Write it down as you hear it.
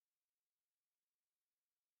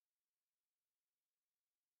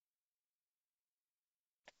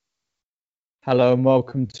Hello and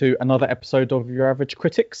welcome to another episode of Your Average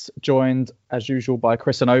Critics, joined as usual by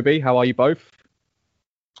Chris and Obi. How are you both?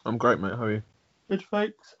 I'm great, mate. How are you? Good,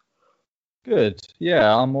 thanks. Good.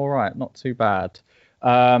 Yeah, I'm all right. Not too bad.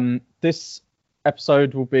 This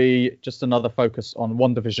episode will be just another focus on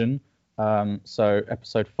WandaVision. So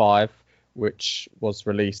episode 5, which was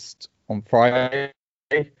released on Friday,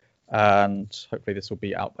 and hopefully this will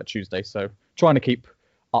be out by Tuesday. So trying to keep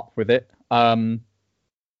up with it.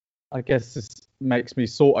 I guess this makes me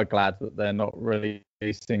sort of glad that they're not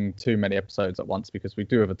releasing too many episodes at once, because we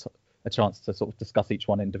do have a chance to sort of discuss each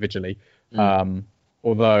one individually.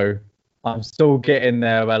 Although I'm still getting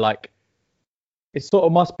there where, like, it sort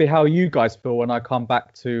of must be how you guys feel when I come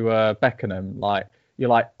back to Beckenham. Like, you're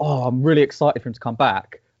like, oh, I'm really excited for him to come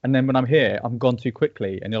back. And then when I'm here, I'm gone too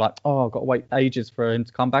quickly. And you're like, oh, I've got to wait ages for him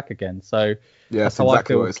to come back again. So yeah, that's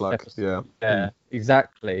exactly what it's like. Yeah,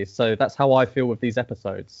 exactly. So that's how I feel with these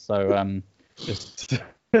episodes. So just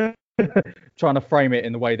trying to frame it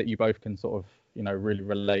in the way that you both can sort of, really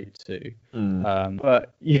relate to.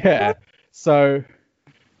 But yeah, so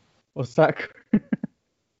what's that?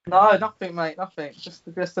 No, nothing, mate. Nothing. Just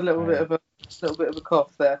a little bit of a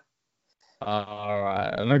cough there. All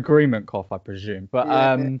right, an agreement cough, I presume. But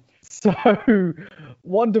Yeah. So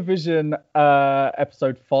WandaVision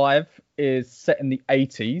episode 5 is set in the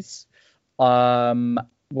 80s.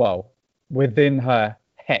 Well, within her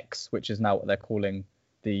hex, which is now what they're calling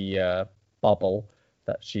the bubble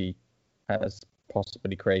that she has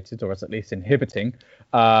possibly created, or is at least inhibiting.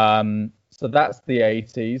 So that's the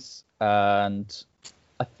 80s, and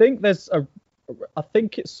I think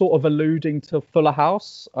it's sort of alluding to Fuller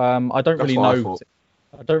House. I don't really know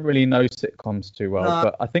sitcoms too well,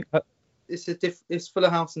 but I think that it's Fuller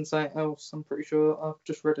House and something else. I'm pretty sure. I've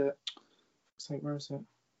just read it. Where is it?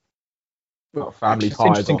 Well, Family it's Ties.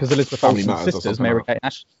 Interesting because Elizabeth Olsen's sisters, Mary Kate and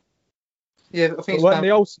Ashley. Yeah, I think weren't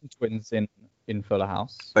the Olsen twins in Fuller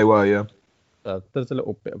House? They were, yeah. There's a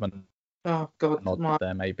little bit of an nod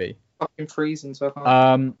there, maybe. Fucking freezing, so I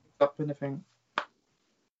can't up anything.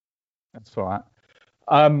 That's all right.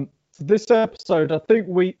 So this episode, I think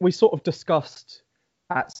we sort of discussed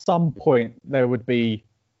at some point there would be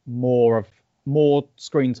more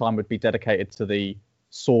screen time would be dedicated to the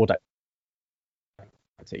sword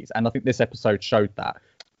activities, and I think this episode showed that.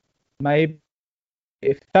 Maybe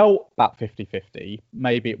it felt about 50-50,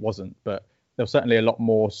 maybe it wasn't, but there was certainly a lot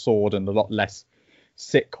more sword and a lot less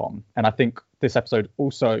sitcom. And I think this episode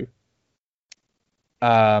also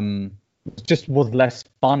just was less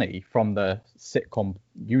funny from the sitcom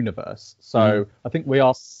universe. So I think we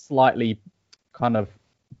are slightly kind of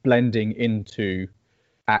blending into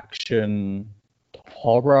action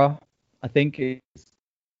horror. I think it's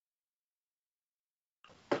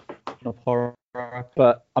of horror,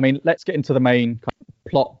 but I mean, let's get into the main kind of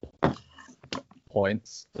plot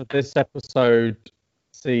points. So this episode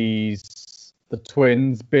sees the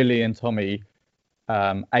twins, Billy and Tommy,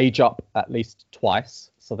 age up at least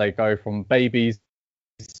twice. So they go from babies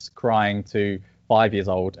crying to 5 years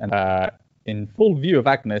old, and in full view of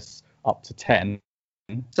Agnes, up to 10.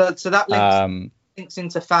 So that links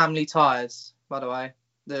into Family Ties, by the way,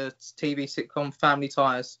 the TV sitcom Family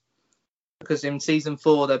Ties, because in season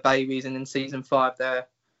 4 they're babies, and in season 5 they're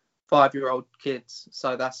 5-year-old kids.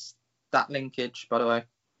 So that's that linkage, by the way.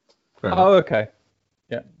 Oh, okay.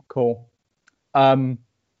 Yeah, cool. And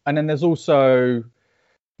then there's also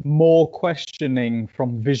more questioning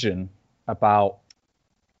from Vision about,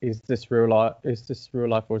 is this real life or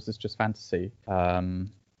is this just fantasy? And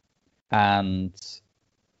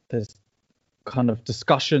there's kind of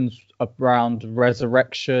discussions around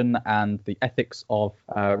resurrection and the ethics of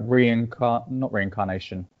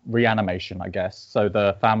reanimation, I guess. So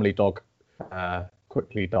the family dog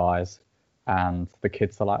quickly dies, and the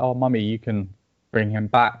kids are like, oh, mummy, you can bring him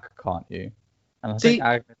back, can't you? And I think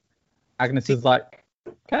Agnes is like,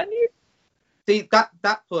 can you? See, that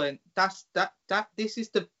point, this is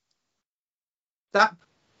that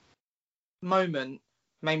moment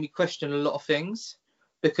made me question a lot of things,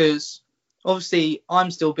 because obviously I'm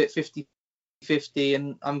still a bit 50-50,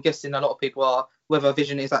 and I'm guessing a lot of people are, whether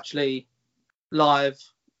Vision is actually live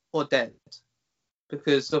or dead.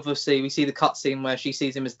 Because obviously we see the cutscene where she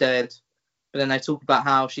sees him as dead, but then they talk about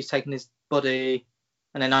how she's taken his body,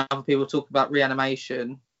 and then other people talk about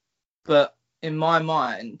reanimation. But in my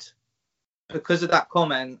mind, because of that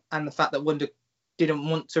comment and the fact that Wanda didn't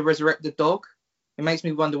want to resurrect the dog, it makes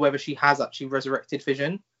me wonder whether she has actually resurrected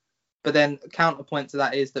Vision. But then a counterpoint to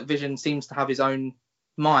that is that Vision seems to have his own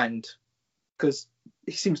mind, because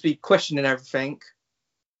he seems to be questioning everything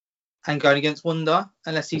and going against Wanda,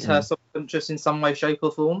 unless he's her subconscious in some way, shape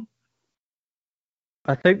or form.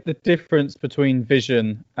 I think the difference between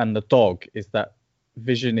Vision and the dog is that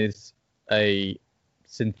Vision is a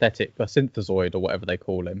synthezoid or whatever they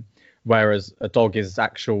call him, whereas a dog is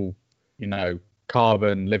actual,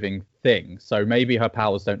 carbon living thing. So maybe her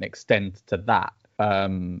powers don't extend to that.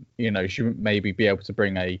 She wouldn't maybe be able to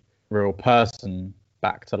bring a real person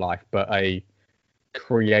back to life, but a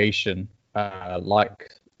creation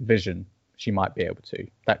like Vision, she might be able to.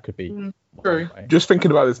 That could be true. Just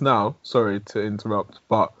thinking about this now, sorry to interrupt,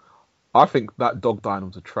 but I think that dog dying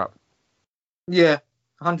was a trap. Yeah,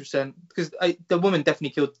 100%. Because the woman definitely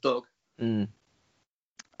killed the dog. Mm.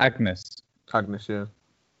 Agnes, yeah.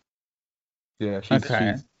 Yeah,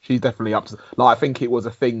 she's definitely up to. Like, I think it was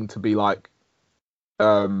a thing to be like,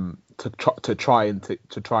 to try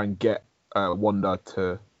and get Wanda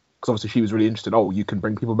to, because obviously she was really interested. Oh, you can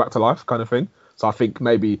bring people back to life, kind of thing. So I think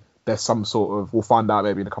maybe there's some sort of, we'll find out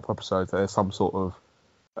maybe in a couple of episodes, there's some sort of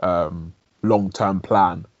long-term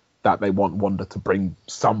plan that they want Wanda to bring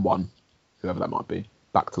someone, whoever that might be,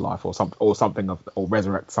 back to life, or something or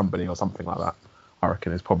resurrect somebody or something like that. I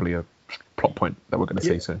reckon is probably a plot point that we're going to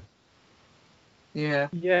see soon. Yeah.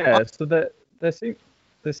 Yeah. So there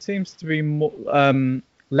seems to be more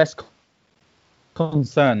less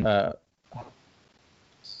concern.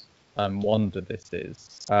 Wanda, this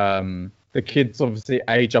is the kids obviously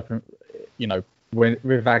age up,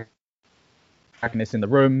 with Agnes in the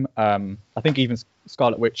room. I think even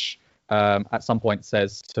Scarlet Witch at some point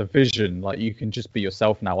says to Vision, like, you can just be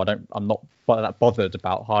yourself now. I'm not that bothered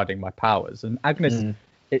about hiding my powers. And Agnes,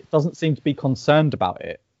 it doesn't seem to be concerned about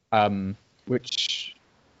it, which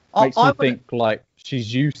makes me think like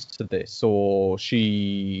she's used to this, or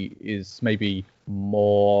she is maybe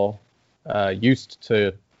more used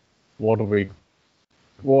to what are we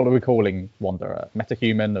calling Wanda? A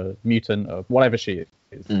metahuman, a mutant, or whatever she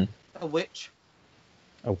is. A witch.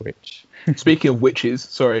 A witch. Speaking of witches,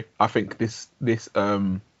 sorry, I think this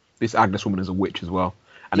Agnes woman is a witch as well.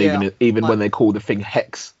 And even when they call the thing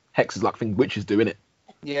hex is like thing witches do, innit?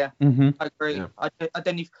 Yeah, I agree. Yeah. I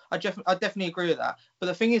definitely agree with that. But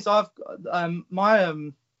the thing is, I've my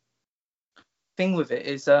thing with it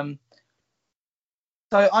is so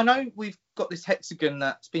I know we've got this hexagon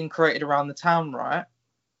that's been created around the town, right?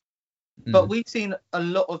 But we've seen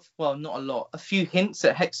a few hints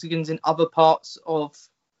at hexagons in other parts of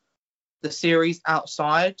the series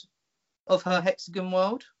outside of her hexagon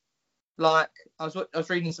world. Like, I was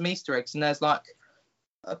reading some Easter eggs, and there's like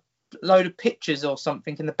a load of pictures or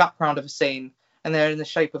something in the background of a scene, and they're in the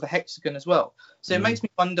shape of a hexagon as well. So it makes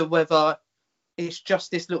me wonder whether it's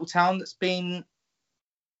just this little town that's been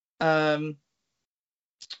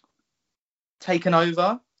taken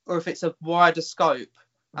over, or if it's a wider scope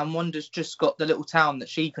and Wanda's just got the little town that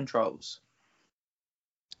she controls.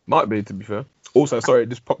 Might be, to be fair. Also, sorry, it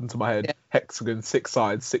just popped into my head. Yeah. Hexagon, 6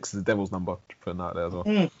 sides, 6 is the devil's number. Putting that there as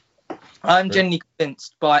well. I'm genuinely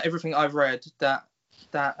convinced by everything I've read that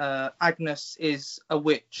Agnes is a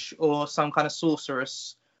witch or some kind of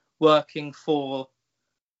sorceress working for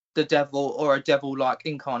the devil or a devil-like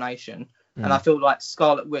incarnation. And I feel like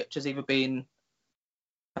Scarlet Witch has either been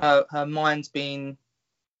her mind's been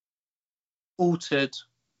altered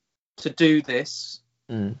to do this,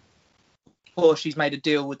 or she's made a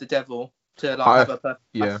deal with the devil to have her perfect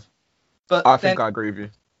life. But I think I agree with you.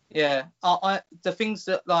 Yeah, the things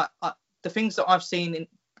that I've seen in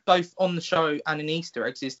both on the show and in Easter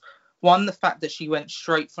eggs is, one, the fact that she went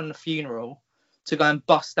straight from the funeral to go and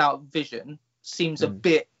bust out Vision seems a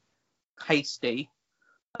bit hasty.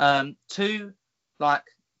 2, like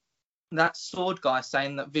that sword guy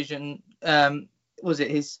saying that Vision was it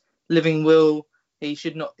his living will, he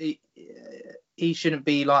shouldn't be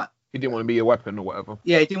like, he didn't want to be a weapon or whatever.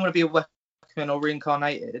 Yeah, he didn't want to be a weapon or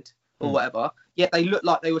reincarnated or whatever. Yet they looked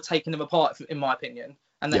like they were taking him apart, in my opinion.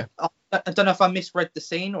 And I don't know if I misread the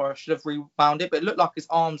scene or I should have rewound it, but it looked like his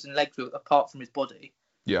arms and legs were apart from his body.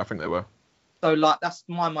 Yeah, I think they were. So like that's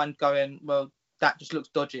my mind going, well, that just looks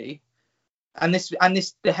dodgy. And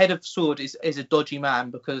the head of sword is a dodgy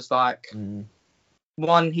man, because like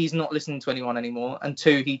 1, he's not listening to anyone anymore, and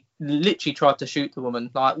 2, he literally tried to shoot the woman.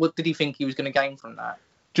 Like, what did he think he was going to gain from that?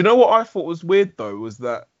 Do you know what I thought was weird though? Was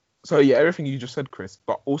that, so yeah, everything you just said, Chris,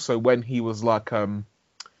 but also when he was like,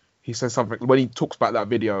 he says something, when he talks about that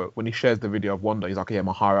video, when he shares the video of Wanda, he's like, yeah,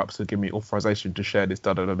 my higher ups have given me authorization to share this,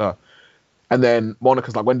 da da da da. And then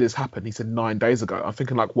Monica's like, when did this happen? He said 9 days ago. I'm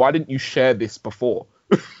thinking like, why didn't you share this before?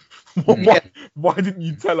 Why didn't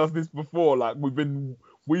you tell us this before? Like, we've been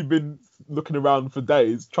looking around for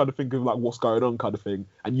days trying to think of like what's going on, kind of thing.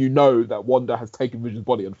 And you know that Wanda has taken Vision's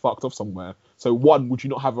body and fucked off somewhere. So 1, would you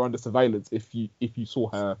not have her under surveillance if you saw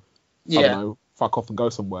her I don't know, fuck off and go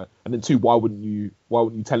somewhere. And then 2, why wouldn't you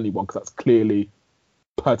tell anyone? Because that's clearly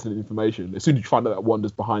pertinent information. As soon as you find out that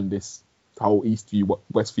Wanda's behind this whole East View,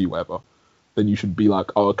 West View, whatever, then you should be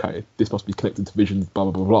like, oh, okay, this must be connected to Vision's blah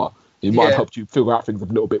blah blah blah. It might have helped you figure out things a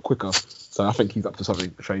little bit quicker. So I think he's up to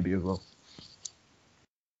something shady as well.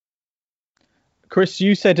 Chris,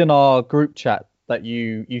 you said in our group chat that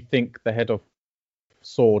you think the head of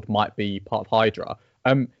Sword might be part of Hydra.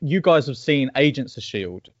 You guys have seen Agents of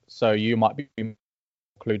S.H.I.E.L.D., so you might be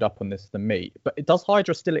clued up on this than me. But does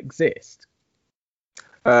Hydra still exist?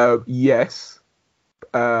 Yes.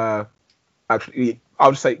 Actually,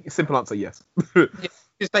 I'll just say simple answer, yes.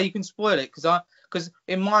 Just say you can spoil it because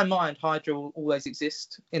in my mind Hydra will always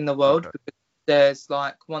exist in the world. Okay. Because there's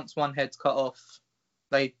like once one head's cut off,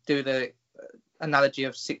 they do the analogy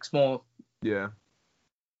of 6 more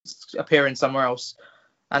appearing somewhere else.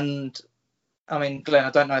 And I mean, Glenn,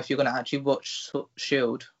 I don't know if you're going to actually watch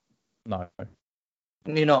S.H.I.E.L.D. No.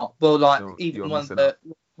 You're not. Well, like No, even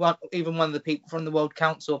one of the people from the World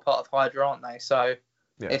Council are part of Hydra, aren't they? So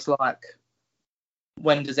it's like,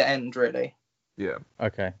 when does it end, really? Yeah.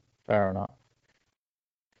 Okay, fair enough.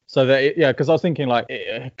 So because I was thinking like,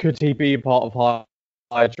 could he be part of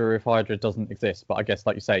Hydra if Hydra doesn't exist? But I guess,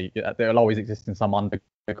 like you say, they'll always exist in some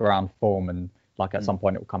underground form, and like at some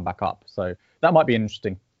point it will come back up. So that might be an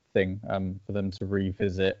interesting thing for them to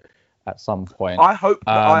revisit at some point. I hope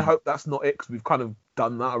that's not it, because we've kind of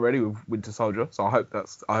done that already with Winter Soldier. So I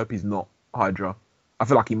hope he's not Hydra. I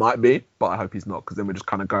feel like he might be, but I hope he's not, because then we're just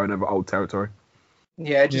kind of going over old territory.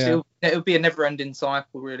 Yeah, it'll be a never-ending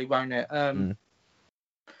cycle, really, won't it?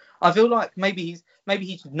 I feel like maybe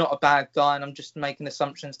he's not a bad guy, and I'm just making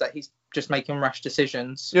assumptions that he's just making rash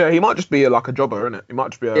decisions. Yeah, he might just be like a jobber, innit? He might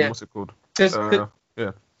just be what's it called?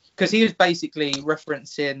 Because he was basically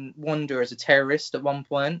referencing Wanda as a terrorist at one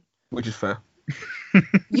point, which is fair.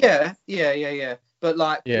 Yeah. But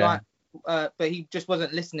but he just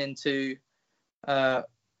wasn't listening to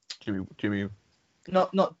Jimmy. Jimmy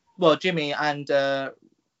and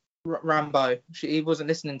Rambo. He wasn't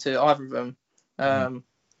listening to either of them.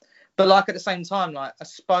 But like at the same time, like I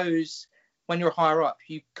suppose when you're higher up,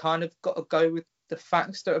 you kind of got to go with the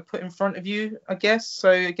facts that are put in front of you, I guess. So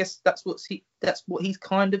I guess that's what he's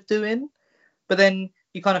kind of doing. But then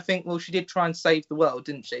you kind of think, well, she did try and save the world,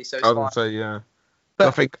 didn't she? So it's I was gonna say, yeah. But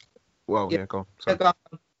I think, go on. Sorry.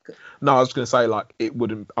 No, I was going to say, like, I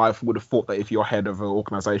would have thought that if you're head of an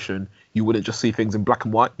organisation, you wouldn't just see things in black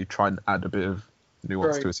and white. You'd try and add a bit of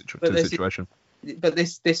nuance to a situation. But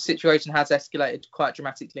this situation has escalated quite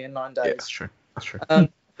dramatically in 9 days. Yeah, that's true.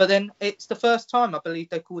 But then it's the first time, I believe,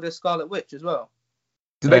 they called her Scarlet Witch as well.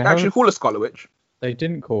 Did they actually call her Scarlet Witch? They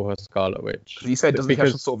didn't call her Scarlet Witch. He said, doesn't he have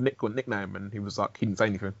some sort of nickname? And he was like, he didn't say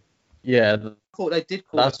anything. Yeah, I thought they did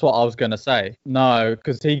call that's what I was going to say. No,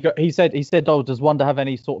 because he said, oh, does Wanda have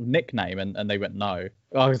any sort of nickname? And they went no.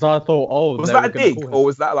 Because I thought, was that a dig, or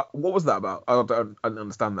was that like, what was that about? I didn't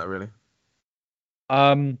understand that really.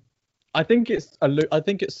 I think it's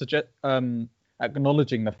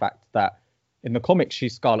acknowledging the fact that in the comics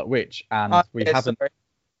she's Scarlet Witch, and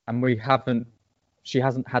she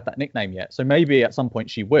hasn't had that nickname yet. So maybe at some point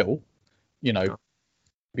she will,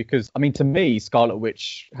 because I mean, to me, Scarlet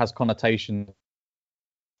Witch has connotation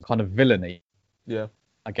kind of villainy. Yeah,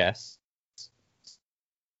 I guess.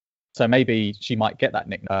 So maybe she might get that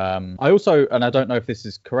nickname. I also, and I don't know if this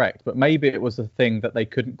is correct, but maybe it was a thing that they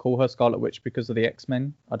couldn't call her Scarlet Witch because of the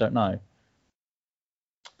X-Men. I don't know.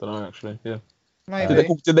 Don't know, actually. Yeah. Maybe.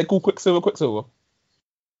 Did they call Quicksilver?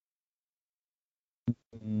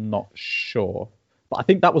 Not sure. But I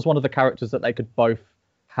think that was one of the characters that they could both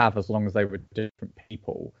have as long as they were different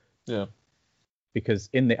people. Yeah. Because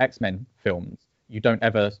in the X-Men films, you don't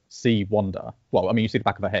ever see Wanda. Well, I mean, you see the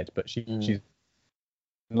back of her head, but she's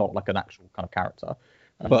not like an actual kind of character.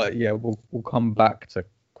 But yeah, we'll come back to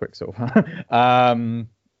Quicksilver.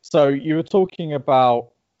 So you were talking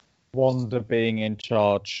about Wanda being in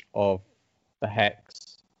charge of the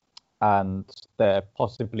Hex, and there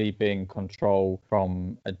possibly being control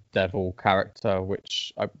from a devil character,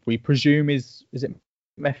 which we presume is it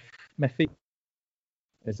Mephi?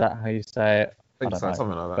 Is that how you say it? I think so,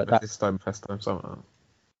 something like that. But Mephisto, something like that.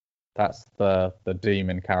 That's the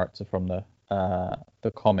demon character from the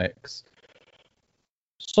comics.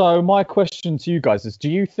 So my question to you guys is, do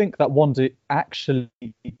you think that Wanda actually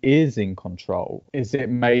is in control? Is it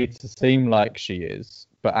made to seem like she is,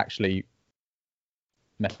 but actually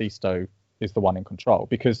Mephisto is the one in control?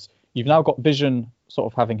 Because you've now got Vision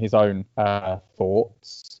sort of having his own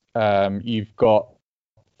thoughts. You've got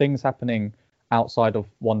things happening outside of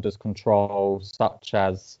Wanda's control, such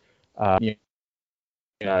as, I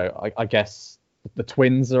guess the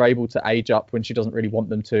twins are able to age up when she doesn't really want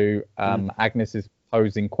them to. Agnes is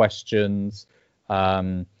posing questions.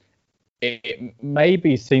 It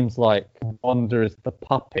maybe seems like Wanda is the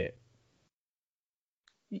puppet.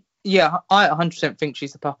 Yeah, I 100% think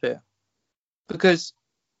she's the puppet. Because,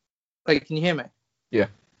 wait, can you hear me?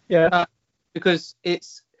 Yeah. Because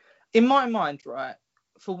it's, in my mind, right,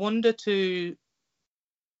 for Wanda to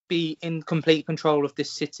be in complete control of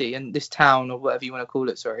this city and this town, or whatever you want to call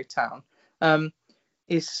it, town,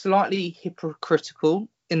 is slightly hypocritical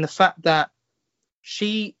in the fact that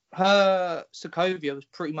her Sokovia was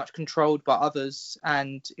pretty much controlled by others,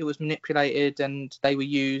 and it was manipulated, and they were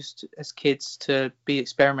used as kids to be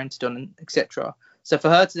experimented on, etc. So for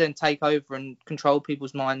her to then take over and control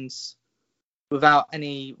people's minds without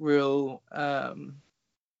any real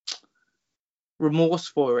remorse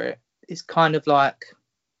for it is kind of like,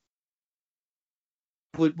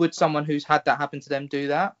 would someone who's had that happen to them do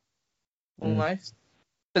that? Almost.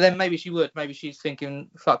 But then maybe she would. Maybe she's thinking,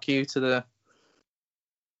 fuck you to the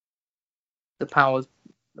powers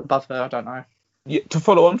above her. I don't know. Yeah, to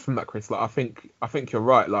follow on from that, Chris, like I think you're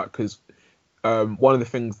right, like, because one of the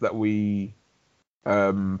things that we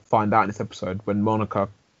find out in this episode, when Monica,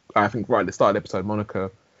 I think right at the start of the episode,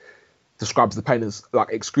 Monica describes the pain as like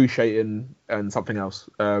excruciating and something else,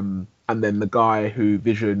 and then the guy who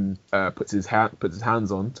Vision puts his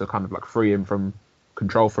hands on to kind of like free him from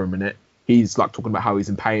control for a minute, he's like talking about how he's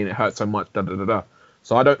in pain, it hurts so much, da da da da.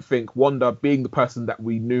 So I don't think Wanda, being the person that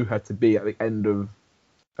we knew her to be at the end of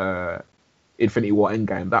Infinity War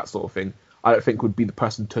Endgame, that sort of thing, I don't think would be the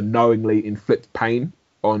person to knowingly inflict pain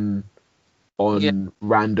on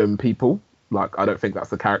random people. Like, I don't think that's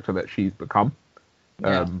the character that she's become.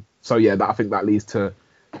 So yeah, I think that leads to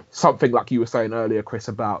something like you were saying earlier, Chris,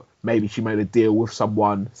 about maybe she made a deal with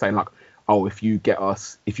someone saying like, oh, if you get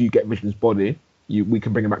Vision's body, we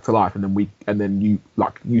can bring him back to life, and then you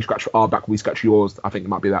scratch our back, we scratch yours. I think it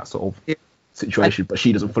might be that sort of situation, but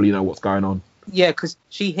she doesn't fully know what's going on. Yeah, because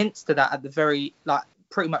she hints to that at the very, like,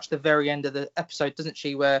 pretty much the very end of the episode, doesn't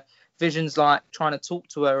she? Where Vision's like trying to talk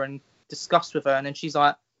to her and discuss with her, and then she's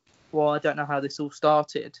like, well, I don't know how this all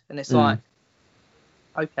started. And it's like,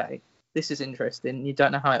 okay, this is interesting. You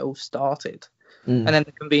don't know how it all started. And then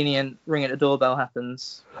the convenient ring at the doorbell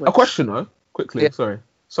happens. A question though, quickly, sorry.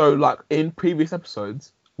 So like in previous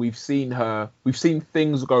episodes, we've seen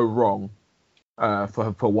things go wrong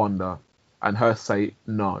for Wanda, and her say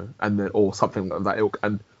no, and then or something like that ilk,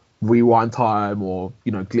 and rewind time, or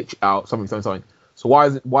glitch out something. So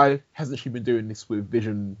why hasn't she been doing this with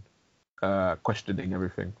Vision questioning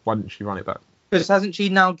everything? Why didn't she run it back? Because hasn't she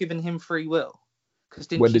now given him free will?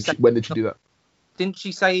 When did she do that? Didn't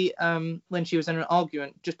she say when she was in an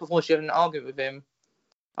argument, just before she had an argument with him?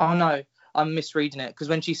 Oh no, I'm misreading it. Because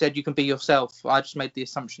when she said you can be yourself, I just made the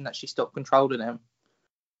assumption that she stopped controlling him.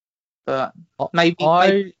 But maybe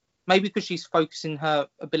because she's focusing her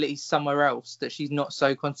abilities somewhere else, that she's not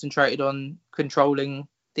so concentrated on controlling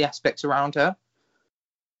the aspects around her.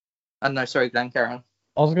 I don't know, sorry, Glenn, carry on.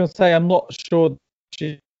 I was going to say, I'm not sure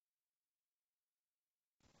she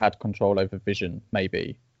had control over Vision,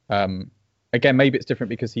 maybe. Again, maybe it's different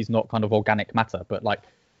because he's not kind of organic matter, but like,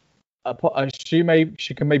 she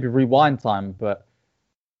can maybe rewind time, but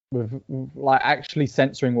with like actually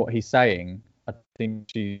censoring what he's saying, I think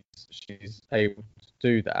she's able to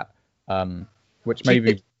do that. Which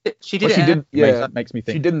maybe she did. Makes me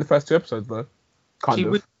think she did in the first two episodes though.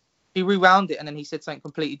 She rewound it, and then he said something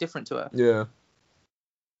completely different to her. Yeah.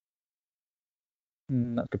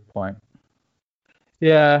 That's a good point.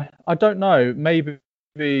 Yeah, I don't know. Maybe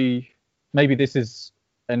this is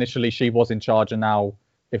initially she was in charge, and now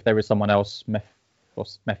if there is someone else,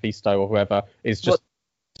 Mephisto or whoever, is just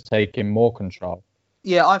taking more control.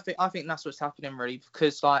 Yeah, I think that's what's happening really,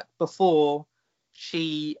 because like before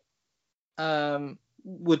she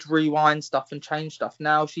would rewind stuff and change stuff.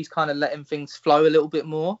 Now she's kind of letting things flow a little bit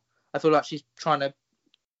more. I feel like she's trying to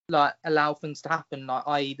like allow things to happen, like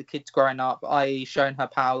i.e. the kids growing up, i.e. showing her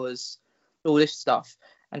powers, all this stuff,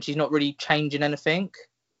 and she's not really changing anything,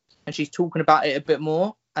 and she's talking about it a bit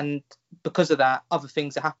more, and because of that other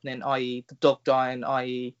things are happening, i.e. the dog dying,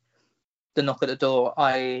 i.e. the knock at the door,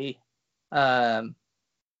 i.e.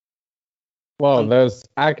 There's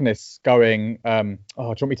Agnes going, do you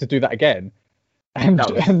want me to do that again? And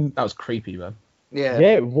that was creepy, man. Yeah,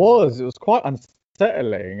 it was quite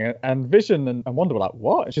unsettling, and Vision and Wanda were like,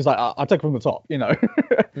 what? And she's like, I'll take it from the top,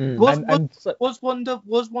 Was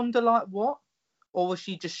Wanda like, what? Or was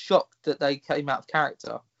she just shocked that they came out of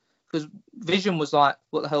character? Because Vision was like,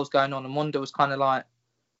 what the hell's going on? And Wanda was kind of like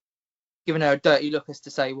giving her a dirty look as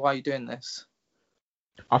to say, why are you doing this?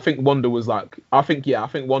 I think Wanda was like, I think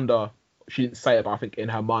Wanda she didn't say it, but I think in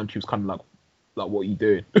her mind she was kind of like, what are you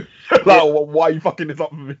doing? Like, why are you fucking this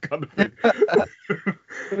up with me, kind of thing.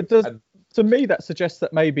 It does, to me, that suggests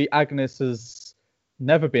that maybe Agnes has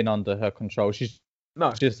never been under her control. She's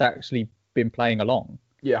just actually been playing along.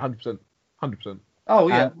 Yeah, 100%. 100%. Oh,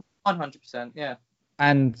 yeah, 100%, yeah.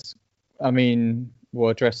 And, I mean, we'll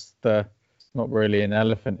address not really an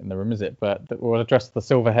elephant in the room, is it? But we'll address the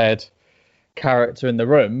silver-haired character in the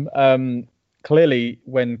room. Clearly,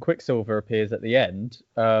 when Quicksilver appears at the end,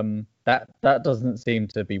 that doesn't seem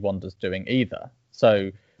to be Wanda's doing either.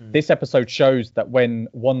 So this episode shows that when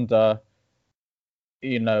Wanda,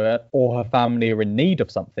 or her family are in need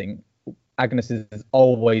of something, Agnes is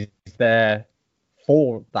always there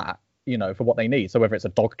for that, for what they need. So whether it's a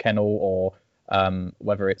dog kennel or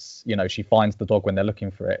whether it's, she finds the dog when they're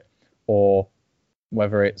looking for it, or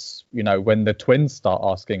whether it's, when the twins start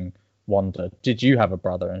asking Wanda, did you have a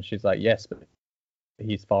brother? And she's like, yes, but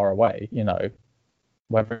he's far away,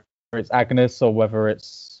 whether it's Agnes or whether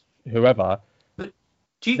it's whoever. But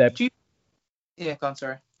do you yeah, go on,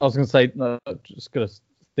 sorry. I was going to say, no, just gonna,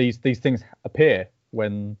 these things appear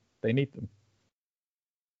when they need them.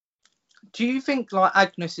 Do you think like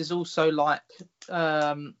Agnes is also like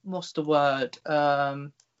what's the word?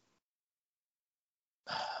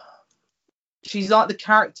 She's like the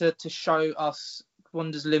character to show us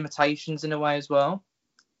Wanda's limitations in a way as well.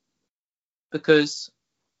 Because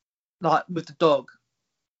like with the dog,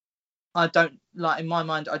 I don't like in my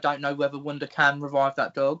mind I don't know whether Wanda can revive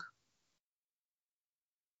that dog.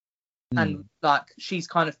 And like she's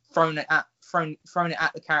kind of thrown it at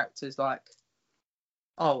the characters like,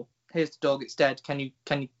 oh, here's the dog, it's dead. Can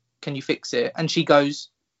you fix it? And she goes,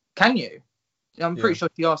 can you? I'm pretty sure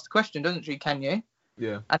she asked the question, doesn't she? Can you?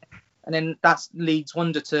 Yeah. And then that leads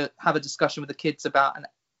Wanda to have a discussion with the kids about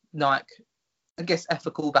I guess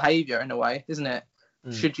ethical behaviour in a way, isn't it?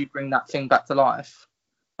 Should you bring that thing back to life?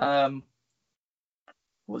 What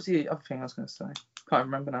was the other thing I was going to say? Can't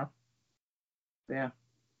remember now. But yeah.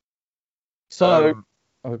 So,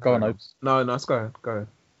 go on, Opes. No, let's go ahead.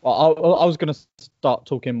 Well, I was going to start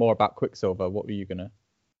talking more about Quicksilver. What were you going to?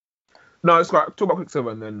 No, it's right. Talk about Quicksilver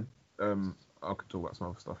and then I could talk about some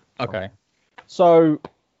other stuff. Okay. So,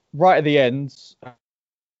 right at the end,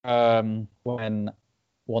 when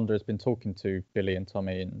Wanda has been talking to Billy and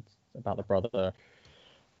Tommy and about the brother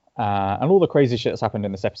and all the crazy shit that's happened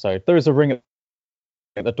in this episode, there is a ring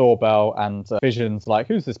at the doorbell and Vision's like,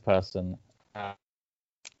 who's this person?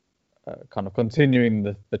 Kind of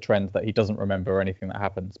continuing the trend that he doesn't remember anything that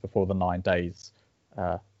happens before the 9 days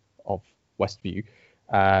of Westview.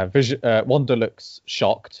 Wanda looks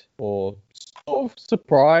shocked or sort of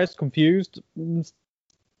surprised, confused.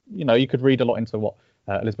 You could read a lot into what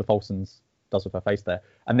Elizabeth Olsen's does with her face there.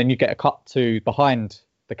 And then you get a cut to behind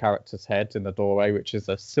the character's head in the doorway, which is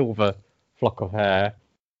a silver flock of hair.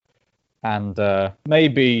 And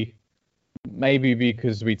maybe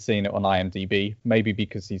because we'd seen it on IMDb, maybe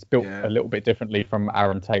because he's built a little bit differently from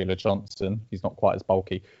Aaron Taylor Johnson. He's not quite as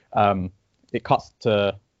bulky. It cuts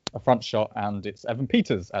to a front shot and it's Evan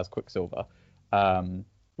Peters as Quicksilver,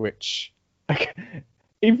 which,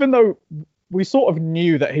 even though we sort of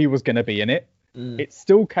knew that he was going to be in it, it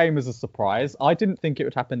still came as a surprise. I didn't think it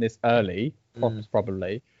would happen this early,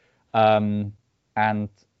 probably. And I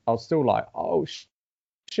was still like, oh,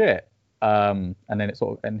 shit. And then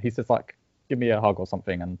and he says like, give me a hug or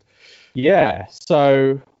something. And yeah,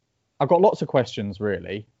 so I've got lots of questions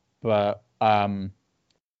really, but I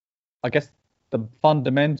guess the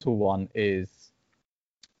fundamental one is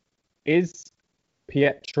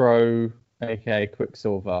Pietro, aka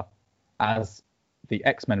Quicksilver, as the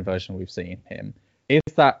X-Men version we've seen him, is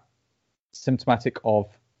that symptomatic of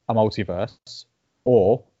a multiverse,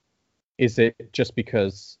 or is it just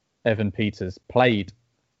because Evan Peters played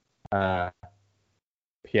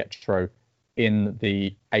Pietro in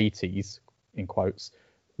the 80s, in quotes,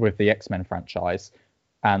 with the X-Men franchise?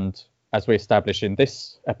 And as we established in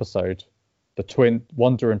this episode, the twin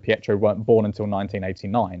Wanda and Pietro weren't born until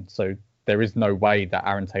 1989, so there is no way that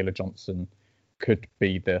Aaron Taylor Johnson could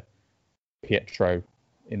be the Pietro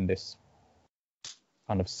in this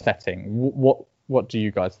kind of setting. What do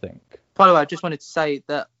you guys think? By the way, I just wanted to say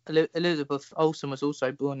that Elizabeth Olsen was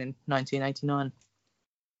also born in 1989.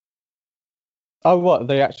 Oh, what,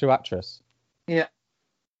 the actual actress? Yeah.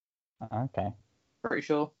 Okay. Pretty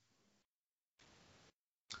sure.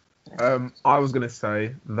 I was going to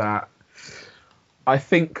say that I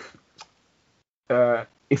think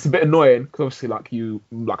it's a bit annoying because obviously,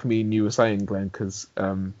 like me and you were saying, Glenn, because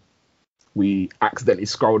we accidentally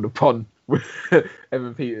scrolled upon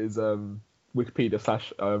Evan Peters' Wikipedia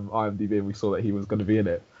 / IMDb and we saw that he was going to be in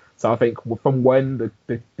it. So I think from when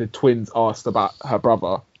the twins asked about her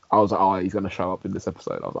brother, I was like, oh, he's going to show up in this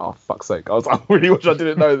episode. I was like, oh, fuck's sake. I was like, I really wish I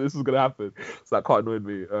didn't know this was going to happen. So that quite annoyed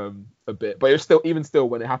me a bit. But it was still, even still,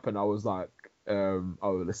 when it happened, I was like,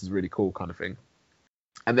 oh, this is really cool kind of thing.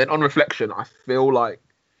 And then on reflection, I feel like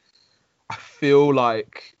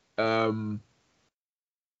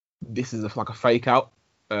this is like a fake out.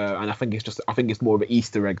 And I think it's more of an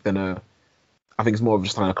Easter egg than I think it's more of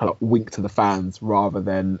just kind of wink to the fans rather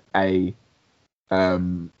than a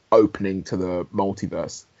opening to the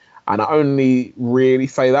multiverse. And I only really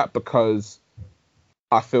say that because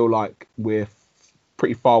I feel like we're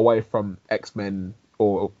pretty far away from X-Men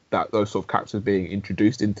or those sort of characters being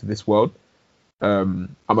introduced into this world.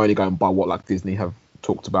 I'm only going by what like Disney have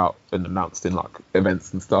talked about and announced in like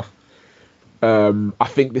events and stuff. I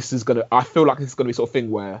feel like this is gonna be sort of thing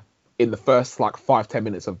where in the first like 5-10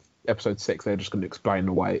 minutes of episode 6, they're just going to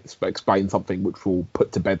explain something which will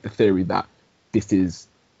put to bed the theory that this is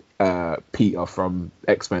Peter from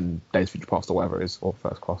X-Men Days of Future Past or whatever it is, or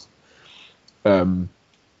First Class.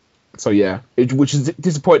 So yeah, which is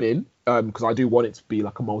disappointing because I do want it to be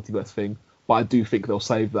like a multiverse thing, but I do think they'll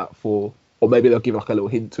save that for, or maybe they'll give like a little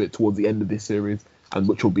hint to it towards the end of this series, and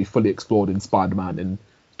which will be fully explored in Spider-Man and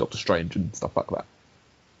Doctor Strange and stuff like that.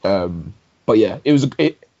 But yeah, it was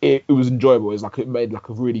enjoyable. It was like, it made like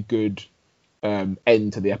a really good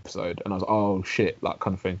end to the episode, and I was like, oh shit, like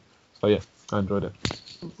kind of thing. So yeah, I enjoyed it.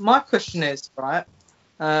 My question is, right,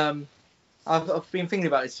 I've been thinking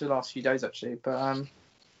about this for the last few days actually, but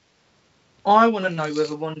I want to know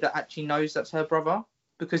whether Wanda actually knows that's her brother,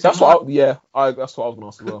 because that's what I was going to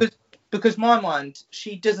ask as well. Because my mind,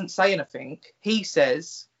 she doesn't say anything. He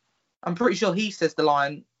says, I'm pretty sure he says the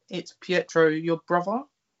line, "It's Pietro, your brother."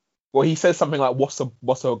 Well, he says something like, what's a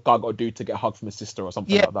guy got to do to get a hug from his sister or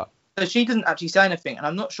something like that. So she doesn't actually say anything, and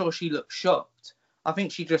I'm not sure she looks shocked. I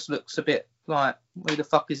think she just looks a bit like, who the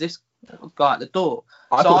fuck is this guy at the door?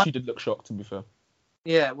 I thought she did look shocked, to be fair.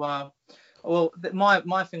 Yeah, well,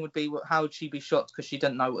 my thing would be, how would she be shocked? Because she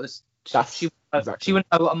didn't know what was... She wouldn't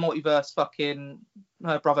know what a multiverse fucking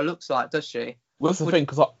her brother looks like, does she? Well, that's the thing,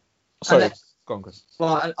 because sorry, go on, Chris.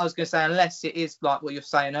 Well, I was going to say, unless it is like what you're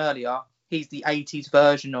saying earlier, he's the 80s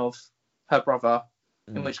version of her brother,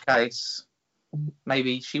 in which case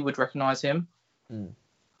maybe she would recognise him.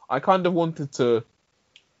 I kind of wanted to...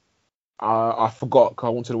 I forgot, because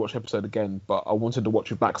I wanted to watch the episode again, but I wanted to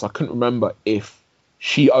watch it back because I couldn't remember if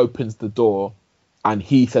she opens the door and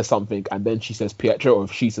he says something and then she says Pietro, or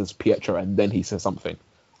if she says Pietro and then he says something.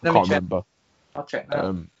 I can't remember. I'll check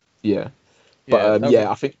that. Yeah. But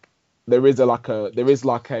I think there is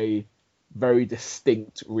a very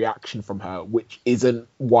distinct reaction from her, which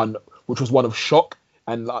was one of shock.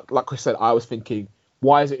 And like Chris said, I was thinking,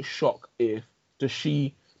 why is it shock? Does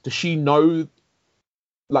she know?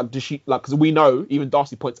 Because we know, even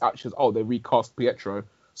Darcy points out, she says, oh, they recast Pietro.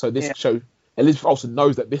 So this show, Elizabeth Olsen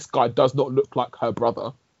knows that this guy does not look like her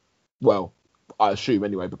brother. Well, I assume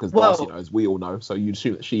anyway, because Darcy knows, we all know. So you'd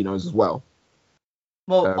assume that she knows as well.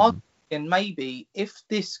 Well, I'm thinking maybe if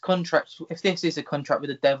this is a contract with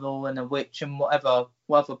the devil and a witch and whatever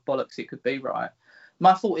bollocks it could be, right?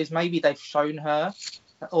 My thought is maybe they've shown her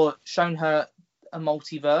a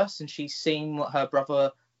multiverse and she's seen what her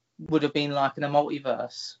brother would have been like in a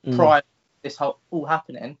multiverse prior to this all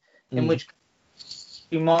happening, in which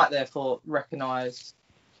you might therefore recognise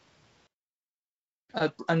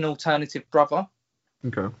an alternative brother.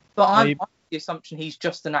 Okay. But I'm the assumption he's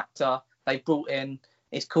just an actor they brought in.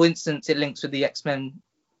 It's coincidence it links with the X-Men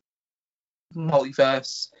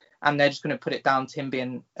multiverse, and they're just going to put it down to him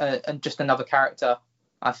being just another character.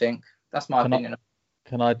 I think that's my opinion.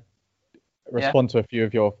 Can I respond to a few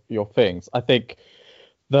of your things? I think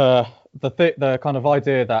the kind of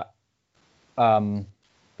idea that the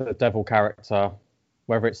devil character,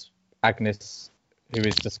 whether it's Agnes, who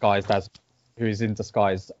is in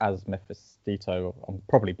disguise as Mephisto, I'm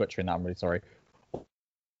probably butchering that, I'm really sorry,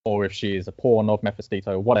 or if she is a pawn of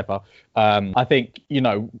Mephisto, whatever. I think,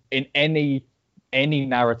 in any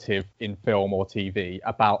narrative in film or TV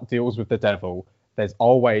about deals with the devil, there's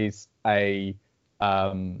always like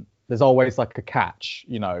a catch,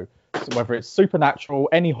 so whether it's supernatural,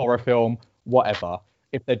 any horror film, whatever.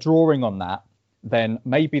 If they're drawing on that, then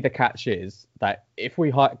maybe the catch is that if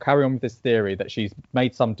we carry on with this theory that she's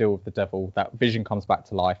made some deal with the devil, that Vision comes back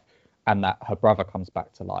to life and that her brother comes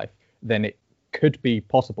back to life, then it could be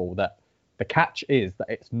possible that the catch is that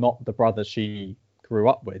it's not the brother she grew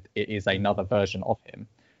up with, it is another version of him,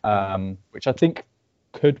 which I think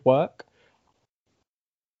could work.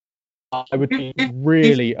 I would be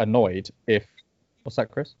really annoyed if... What's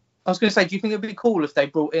that, Chris? I was going to say, do you think it would be cool if they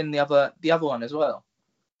brought in the other one as well?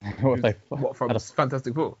 what they What from had a-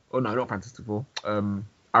 Fantastic Four? Oh no, not Fantastic Four. Aaron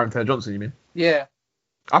Taylor Johnson, you mean? Yeah.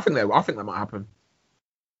 I think that might happen.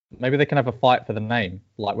 maybe they can have a fight for the name,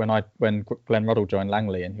 like when Glenn Ruddle joined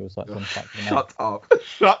Langley and he was like, "Gonna fight for the name." Shut up.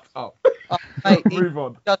 Shut up. Mate, Move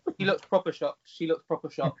on. She looks proper shocked. She looks proper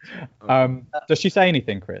shocked. Does she say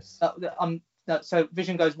anything, Chris? No, so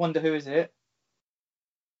Vision goes, "Wonder who is it?"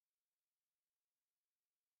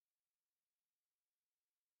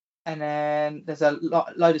 And then there's a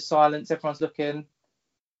load of silence. Everyone's looking.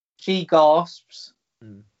 She gasps,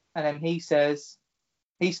 and then he says,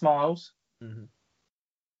 he smiles. Mm-hmm.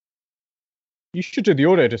 You should do the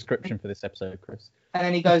audio description for this episode, Chris. And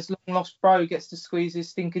then he goes, "Long lost bro gets to squeeze his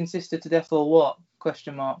stinking sister to death or what?"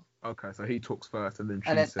 Question mark. Okay, so he talks first, and then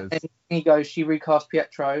And says, then he goes, "She recast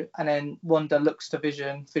Pietro," and then Wanda looks to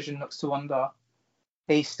Vision. Vision looks to Wanda.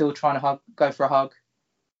 He's still trying to go for a hug,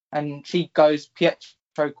 and she goes, "Pietro."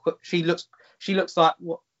 She looks like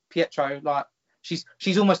what Pietro, like she's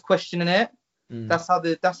almost questioning it. That's how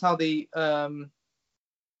the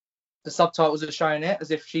subtitles are showing it,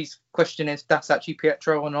 as if she's questioning if that's actually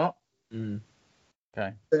Pietro or not.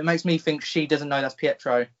 Okay. So it makes me think she doesn't know that's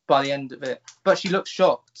Pietro by the end of it, but she looks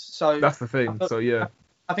shocked. So that's the thing. So yeah,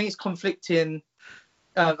 I think it's conflicting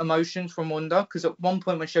emotions from Wanda, because at one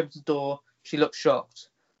point when she opens the door, she looks shocked.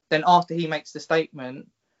 Then after he makes the statement,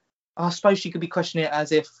 I suppose she could be questioning it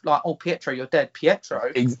as if like, "Oh, Pietro, you're dead, Pietro."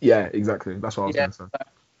 Yeah, exactly. That's what I was going to say.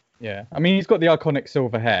 Yeah, I mean, he's got the iconic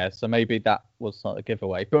silver hair, so maybe that was not a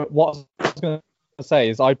giveaway. But what I was going to say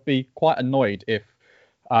is I'd be quite annoyed if,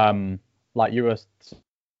 like you were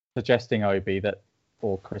suggesting, Obi,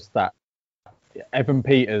 or Chris, that Evan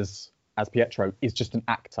Peters as Pietro is just an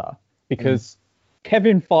actor, because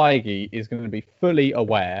Kevin Feige is going to be fully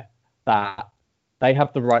aware that they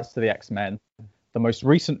have the rights to the X-Men. The most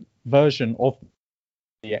recent version of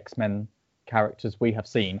the X-Men characters we have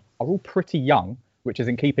seen are all pretty young, which is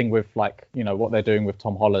in keeping with, like, you know, what they're doing with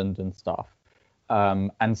Tom Holland and stuff.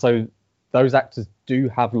 And so those actors do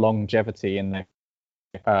have longevity in their,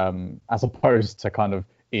 as opposed to kind of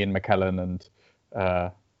Ian McKellen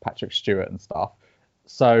and Patrick Stewart and stuff.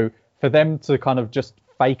 So for them to kind of just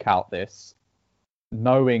fake out this,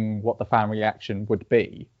 knowing what the fan reaction would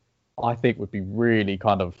be, I think would be really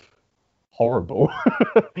kind of horrible.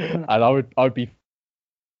 And I would be,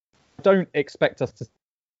 don't expect us to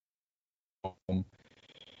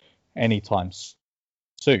anytime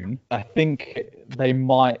soon. I think they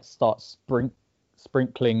might start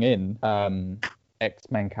sprinkling in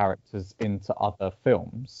X-Men characters into other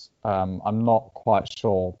films. I'm not quite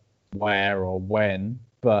sure where or when,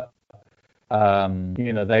 but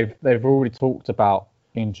you know, they've already talked about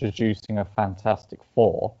introducing a Fantastic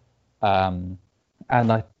Four, and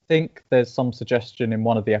I think there's some suggestion in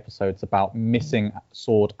one of the episodes about missing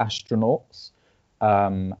sword astronauts.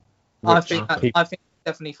 I think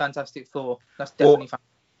definitely Fantastic Four. That's definitely Fantastic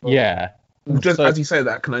Four. Yeah. Just as you say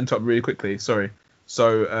that, can I interrupt really quickly? Sorry.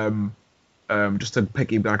 So just to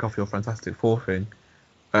piggyback off your Fantastic Four thing,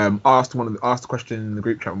 I asked a question in the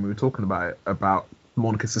group chat when we were talking about it, about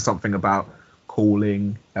Monica said something about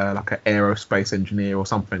calling like an aerospace engineer or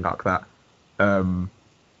something like that, and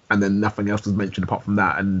then nothing else was mentioned apart from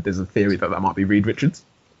that. And there's a theory that might be Reed Richards.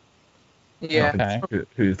 Yeah.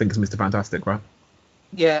 Who thinks Mr. Fantastic, right?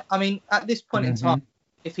 Yeah, I mean, at this point in time,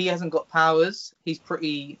 if he hasn't got powers, he's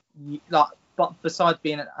pretty like. But besides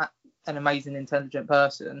being an amazing, intelligent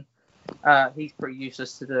person, he's pretty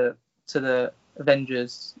useless to the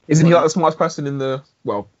Avengers. Isn't he like the smartest person in the?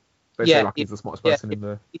 Well, they say like he's the smartest person in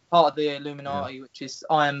the. He's part of the Illuminati, which is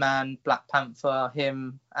Iron Man, Black Panther,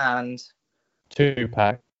 him, and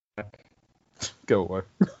Tupac. Go away.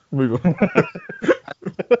 Move on.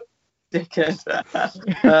 Dickhead.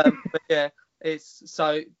 But yeah. It's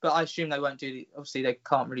so, but I assume they won't do obviously they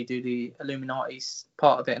can't really do the Illuminati's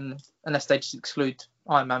part of it, unless they just exclude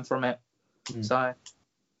Iron Man from it. So,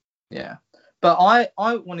 yeah. But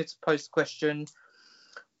I wanted to pose the question: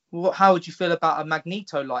 how would you feel about a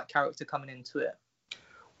Magneto-like character coming into it?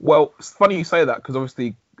 Well, it's funny you say that, because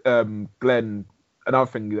obviously, Glenn,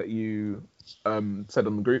 another thing that you said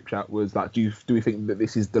on the group chat was that do we think that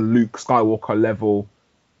this is the Luke Skywalker level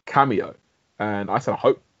cameo? And I said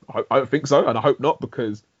I don't think so, and I hope not,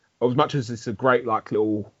 because as much as it's a great like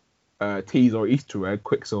little teaser or Easter egg,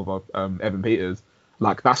 Quicksilver, Evan Peters,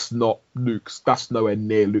 like that's nowhere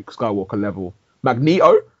near Luke Skywalker level.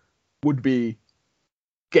 Magneto would be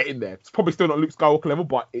getting there. It's probably still not Luke Skywalker level,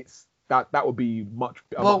 but it's that would be much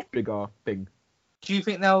bigger thing. Do you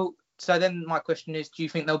think they'll? So then my question is, do you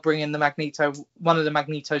think they'll bring in the Magneto, one of the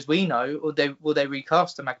Magnetos we know, or will they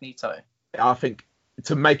recast the Magneto? I think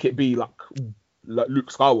to make it be like like Luke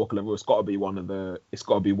Skywalker level, it's got to be one of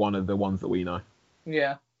the ones that we know.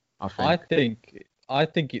 Yeah. I think. I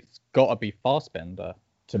think it's got to be Fassbender,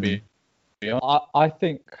 to be honest. I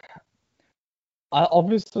think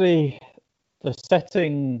obviously the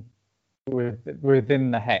setting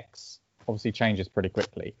within the Hex obviously changes pretty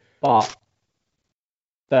quickly, but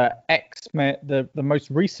the X-Men, the most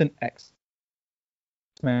recent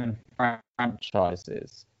X-Men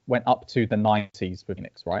franchises went up to the 90s with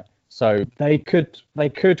Phoenix, right? So they could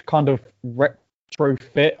kind of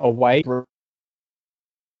retrofit away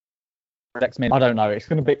X-Men. I don't know. It's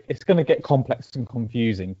gonna get complex and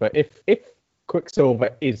confusing. But if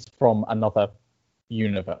Quicksilver is from another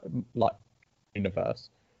universe,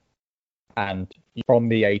 and from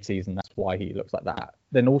the 80s, and that's why he looks like that,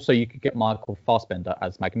 then also you could get Michael Fassbender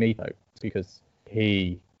as Magneto, because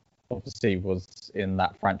he obviously was in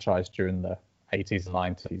that franchise during the 80s and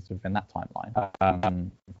 90s within that timeline.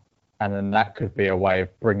 And then that could be a way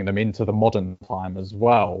of bringing them into the modern time as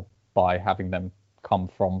well, by having them come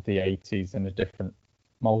from the 80s in a different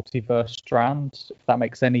multiverse strand, if that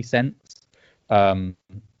makes any sense. So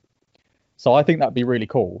I think that'd be really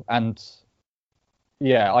cool. And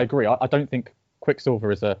yeah, I agree. I don't think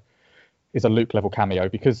Quicksilver is a Luke level cameo,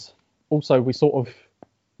 because also we sort of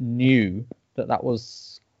knew that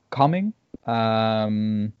was coming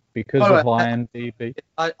because of IMDb.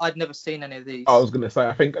 I'd never seen any of these. I was gonna say,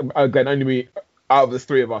 I think again, only me out of the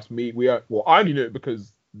three of us, I only knew it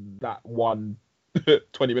because that one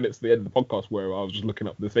 20 minutes at the end of the podcast where I was just looking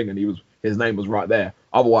up the thing and his name was right there.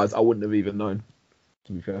 Otherwise, I wouldn't have even known,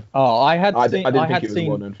 to be fair. Oh, I didn't think it was a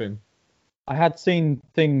well-known thing. I had seen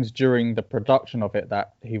things during the production of it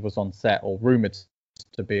that he was on set, or rumored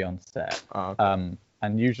to be on set. Okay.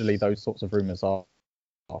 And usually those sorts of rumors are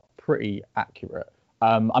pretty accurate.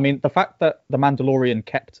 I mean, the fact that The Mandalorian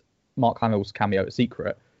kept Mark Hamill's cameo a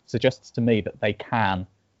secret suggests to me that they can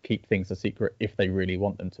keep things a secret if they really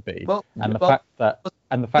want them to be. The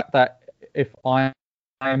fact that if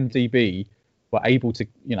IMDb were able to,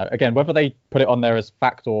 again, whether they put it on there as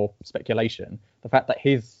fact or speculation, the fact that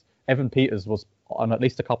Evan Peters was on at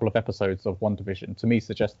least a couple of episodes of WandaVision, to me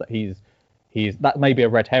suggests that he's that may be a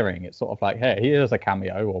red herring. It's sort of like, hey, he is a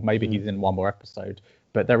cameo, or maybe he's in one more episode,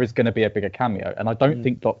 but there is going to be a bigger cameo. And I don't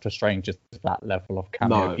think Doctor Strange is that level of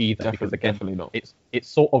cameo either, because again, definitely not. It's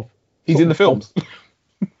sort of he's in the films.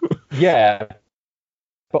 Yeah,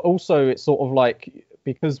 but also it's sort of like,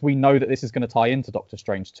 because we know that this is going to tie into Doctor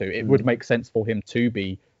Strange 2, it would make sense for him to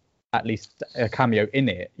be at least a cameo in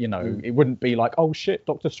it. It wouldn't be like, oh shit,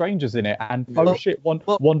 Doctor Strange is in it, and oh shit,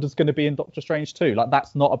 Wanda's going to be in Doctor Strange 2. Like,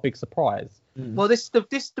 that's not a big surprise. Well, this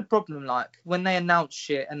is the problem. Like, when they announce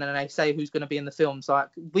shit and then they say who's going to be in the films, like,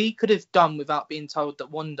 we could have done without being told that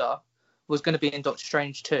Wanda was going to be in Doctor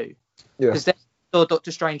Strange 2. Because then saw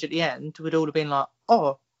Doctor Strange at the end, we'd all have been like,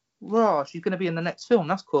 oh, wow, she's going to be in the next film.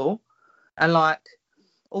 That's cool. And like,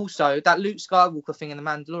 also that Luke Skywalker thing in The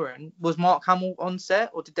Mandalorian, was Mark Hamill on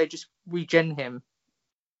set, or did they just regen him?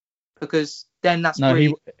 Because then that's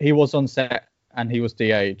he was on set and he was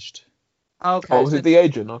de-aged. Okay. Oh, was it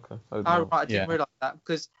de-aging? Okay. I didn't realise that,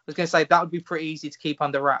 because I was going to say that would be pretty easy to keep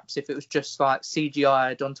under wraps if it was just like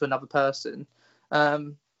CGI'd onto another person.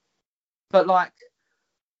 But like,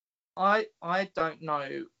 I don't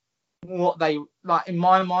know what they like in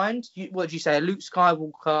my mind. What did you say? A Luke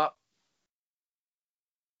Skywalker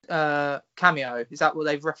cameo? Is that what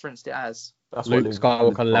they've referenced it as? That's Luke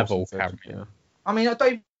Skywalker level cameo. Yeah. I mean, I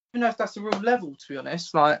don't even know if that's the real level, to be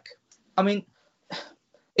honest. Like, I mean,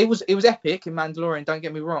 it was epic in Mandalorian, don't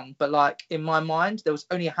get me wrong, but like, in my mind, there was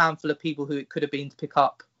only a handful of people who it could have been to pick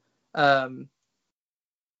up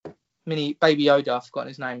mini Baby Yoda. I've forgotten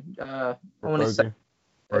his name. I want to say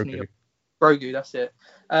Grogu, that's it.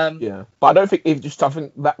 Yeah, but I don't think I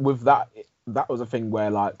think that with that was a thing where,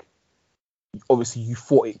 like, obviously you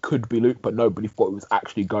thought it could be Luke, but nobody thought it was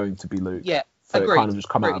actually going to be Luke. Yeah, so it kind of just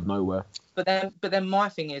come out of nowhere. But then my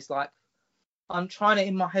thing is, like, I'm trying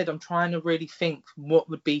to really think what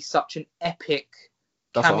would be such an epic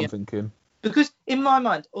That's cameo. what I'm thinking. Because in my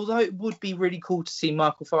mind, although it would be really cool to see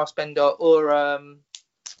Michael Fassbender or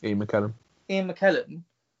Ian McKellen,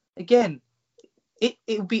 again, it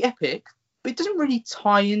would be epic, but it doesn't really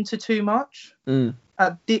tie into too much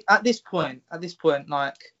at this point.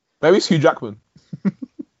 Like, maybe it's Hugh Jackman.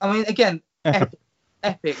 I mean, again,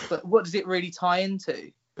 epic, but what does it really tie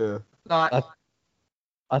into? Yeah. Like,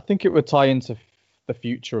 I think it would tie into the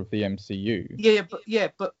future of the MCU.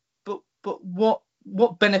 But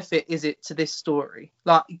what benefit is it to this story?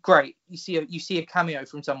 Like, great, you see a cameo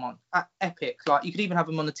from someone, epic. Like, you could even have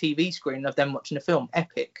them on the TV screen of them watching a film,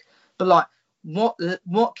 epic. But like,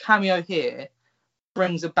 what cameo here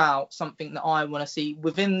brings about something that I want to see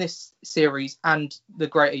within this series and the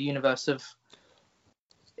greater universe of.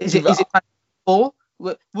 Is it Fantastic Four?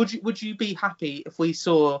 Would you be happy if we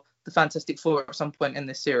saw the Fantastic Four at some point in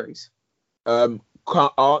this series? I'll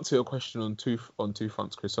answer your question on two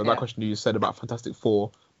fronts, Chris. So that question you said about Fantastic Four,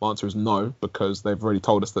 my answer is no, because they've already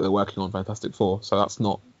told us that they're working on Fantastic Four. So that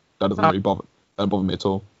doesn't really bother me at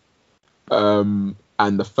all. And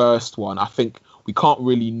the first one, I think we can't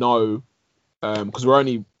really know, because we're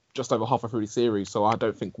only just over halfway through the series, so I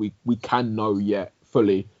don't think we can know yet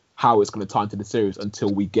fully how it's going to tie into the series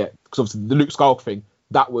until we get, because obviously the Luke Skywalker thing,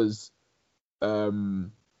 that was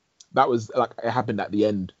like, it happened at the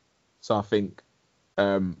end. So I think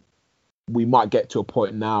we might get to a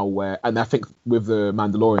point now where, and I think with the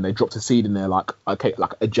Mandalorian, they dropped a seed in there, like, okay,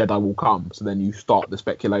 like a Jedi will come. So then you start the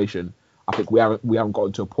speculation. I think we haven't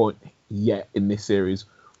gotten to a point yet in this series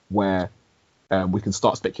where we can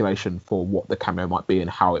start speculation for what the cameo might be and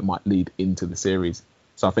how it might lead into the series.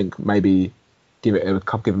 So I think maybe give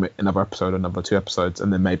them another episode, another 2 episodes,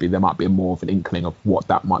 and then maybe there might be more of an inkling of what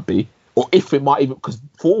that might be, or if it might even, because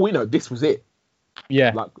for all we know, this was it.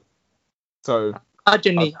 Yeah. Like, so. I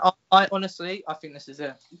honestly, I think this is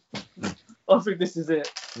it. I think this is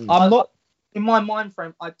it. I'm not in my mind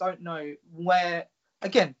frame. I don't know where.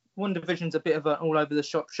 Again, WandaVision's a bit of an all over the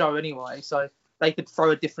shop show anyway, so they could throw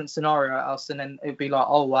a different scenario at us, and then it'd be like,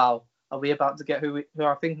 oh wow, are we about to get who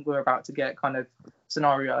I think we're about to get kind of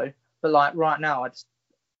scenario? But like right now,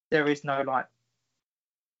 there is no like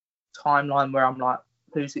timeline where I'm like,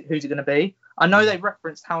 who's it going to be? I know they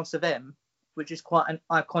referenced House of M, which is quite an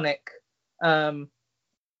iconic.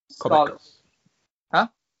 Comic. Huh?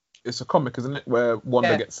 It's a comic, isn't it? Where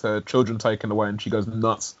Wanda gets her children taken away and she goes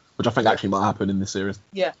nuts, which I think actually might happen in this series.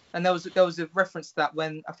 Yeah, and there was a reference to that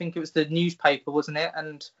when I think it was the newspaper, wasn't it?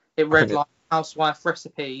 And it read like housewife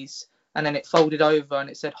recipes, and then it folded over and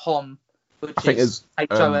it said HOM, which is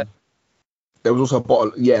HOM. There was also a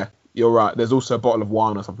bottle. Yeah, you're right. There's also a bottle of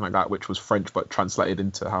wine or something like that, which was French but translated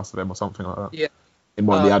into House of M or something like that. Yeah. In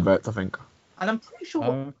one of the adverts, I think. And I'm pretty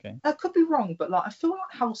sure I could be wrong, but like I feel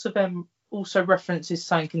like House of M also references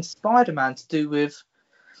something in Spider-Man to do with,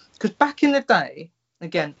 because back in the day,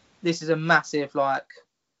 again, this is a massive like,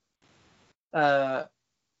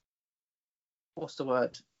 what's the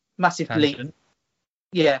word? Massive leap.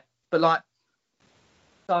 Yeah, but like,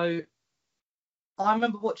 so I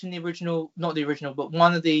remember watching not the original, but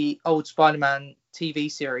one of the old Spider-Man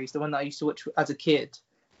TV series, the one that I used to watch as a kid,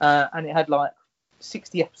 and it had like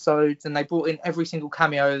 60 episodes, and they brought in every single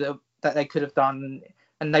cameo that they could have done,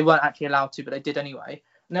 and they weren't actually allowed to, but they did anyway.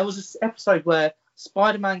 And there was this episode where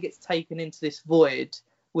Spider-Man gets taken into this void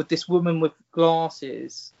with this woman with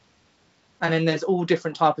glasses, and then there's all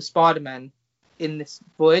different type of Spider-Men in this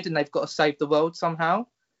void, and they've got to save the world somehow.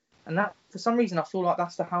 And that, for some reason, I feel like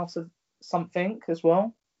that's the House of something as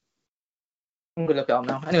well. I'm gonna look it up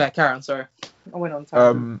now. Anyway, carry on. Sorry, I went on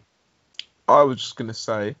time. I was just gonna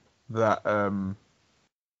say that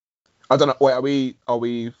I don't know. Wait, are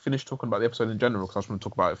we finished talking about the episode in general? Because I just want to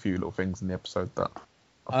talk about a few little things in the episode that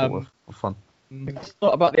I thought were fun. It's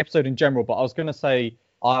not about the episode in general, but I was gonna say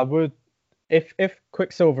I would, if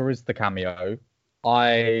Quicksilver is the cameo,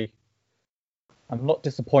 I'm not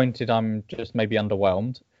disappointed. I'm just maybe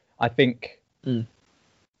underwhelmed. I think.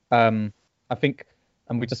 I think,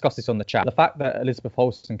 and we discussed this on the chat, the fact that Elizabeth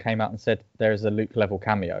Olsen came out and said there is a Luke level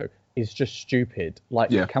cameo is just stupid. Like,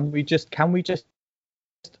 can we just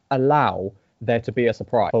allow there to be a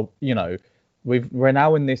surprise? Well, you know, we're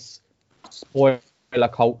now in this spoiler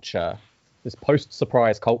culture, this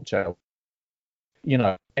post-surprise culture. You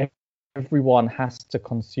know, everyone has to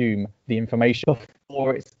consume the information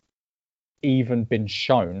before it's even been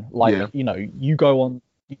shown. Like, you know, you go on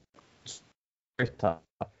Twitter.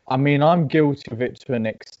 I mean, I'm guilty of it to an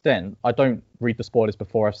extent. I don't read the spoilers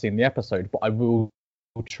before I've seen the episode, but I will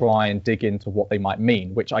try and dig into what they might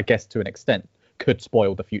mean, which I guess to an extent could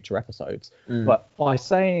spoil the future episodes. But by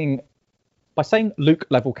saying Luke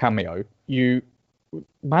level cameo,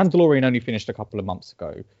 Mandalorian only finished a couple of months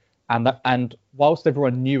ago, and whilst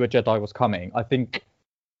everyone knew a Jedi was coming, I think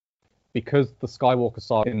because the Skywalker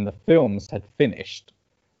saga in the films had finished,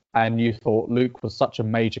 and you thought Luke was such a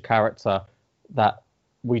major character that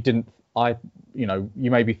you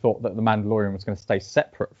maybe thought that the Mandalorian was going to stay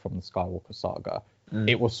separate from the Skywalker saga.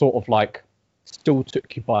 It was sort of like still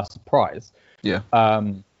took you by surprise. Yeah.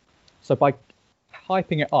 So by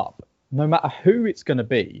hyping it up, no matter who it's going to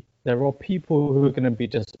be, there are people who are going to be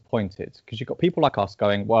disappointed, because you've got people like us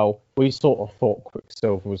going, well, we sort of thought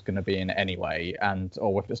Quicksilver was going to be in it anyway, and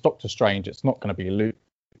if it's Doctor Strange, it's not going to be Luke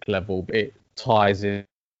level, but it ties in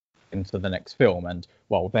into the next film, and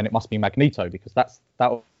well, then it must be Magneto because that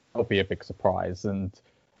would be a big surprise. And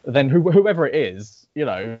then whoever it is, you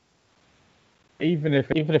know, even if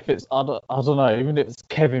it's I don't know, even if it's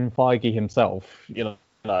Kevin Feige himself, you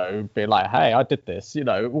know, be like, hey, I did this, you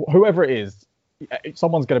know, whoever it is,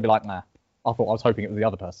 someone's going to be like, nah, I was hoping it was the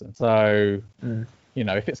other person. So, you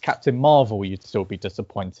know, if it's Captain Marvel, you'd still be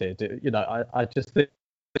disappointed. You know, I just think,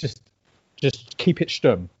 just keep it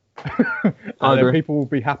stum. And then people will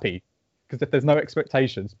be happy. Because if there's no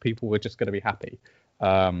expectations, people are just going to be happy.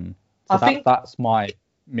 I think that's my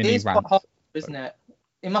mini rant. Quite hard, isn't it?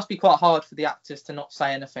 It must be quite hard for the actors to not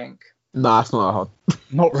say anything. Nah, it's not that hard.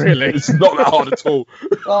 Not really. It's not that hard at all.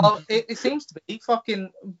 Well, it seems to be.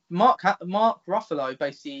 Fucking Mark Ruffalo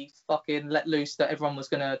basically fucking let loose that everyone was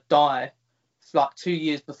going to die like 2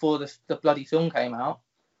 years before the bloody film came out.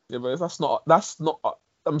 Yeah, but that's not.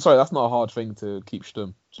 I'm sorry, that's not a hard thing to keep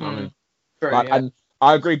stum. Do you know what I mean? True, Like, yeah. and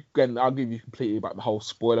I agree. Again, I'll give you completely about the whole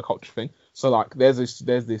spoiler culture thing. So like, there's this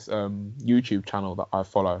YouTube channel that I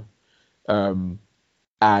follow, and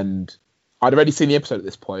I'd already seen the episode at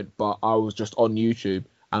this point, but I was just on YouTube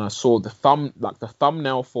and I saw the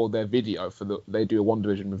thumbnail for their video they do a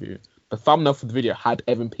WandaVision review. The thumbnail for the video had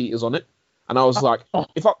Evan Peters on it, and I was like,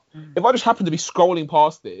 if I just happened to be scrolling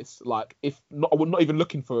past this, like I was not even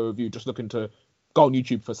looking for a review, just looking to go on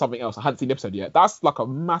YouTube for something else. I hadn't seen the episode yet. That's like a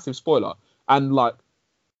massive spoiler, and like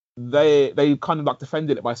they kind of like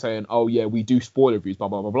defended it by saying, oh yeah, we do spoiler reviews, blah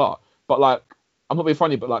blah blah blah. But like, I'm not being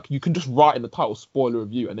funny, but like, you can just write in the title spoiler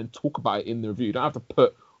review and then talk about it in the review. You don't have to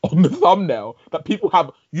put on the thumbnail that people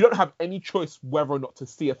have. You don't have any choice whether or not to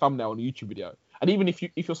see a thumbnail on a YouTube video. And even if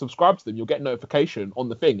you're subscribed to them, you'll get notification on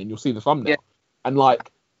the thing and you'll see the thumbnail. Yeah. And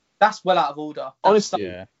like, that's well out of order. Honestly,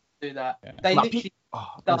 yeah. Do that. Yeah. They like, literally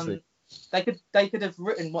done. They could have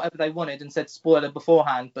written whatever they wanted and said spoiler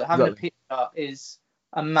beforehand, but having a picture is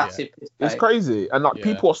a massive mistake. It's crazy, and like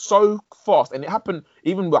people are so fast, and it happened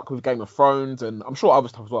even like with Game of Thrones, and I'm sure other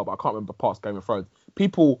stuff as well, but I can't remember past Game of Thrones.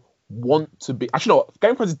 People want to be actually no,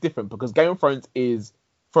 Game of Thrones is different because Game of Thrones is,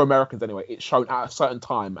 for Americans anyway, it's shown at a certain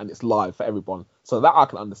time and it's live for everyone, so that I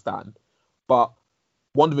can understand. But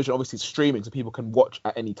WandaVision obviously is streaming, so people can watch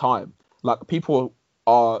at any time. Like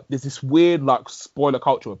there's this weird like spoiler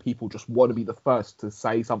culture where people just want to be the first to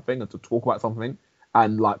say something and to talk about something,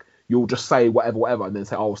 and like, you'll just say whatever, and then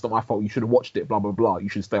say, oh, it's not my fault, you should have watched it, blah, blah, blah. You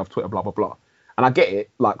should stay off Twitter, blah, blah, blah. And I get it,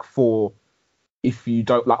 like, for if you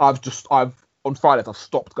don't, like, on Fridays, I've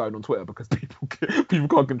stopped going on Twitter because people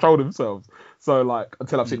can't control themselves. So, like,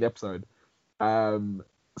 until I've seen the episode.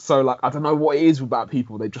 So, like, I don't know what it is about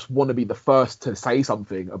people. They just want to be the first to say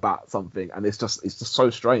something about something. And it's just so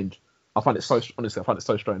strange. Honestly, I find it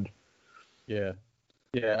so strange. Yeah.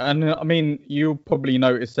 Yeah, and I mean, you'll probably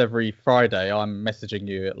notice every Friday I'm messaging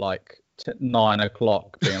you at like 9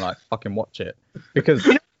 o'clock, being like, "Fucking watch it," because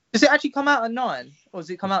does it actually come out at 9, or does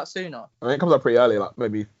it come out sooner? I mean, it comes out pretty early, like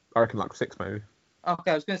maybe I reckon like 6 maybe.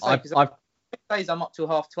 Okay, I was going to say because days I'm up till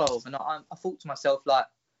 12:30, and I thought to myself like,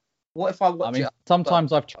 what if I watch it? I mean,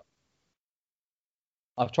 sometimes I've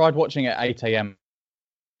tried watching it at 8 a.m.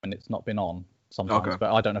 and it's not been on sometimes,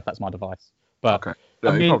 but I don't know if that's my device. But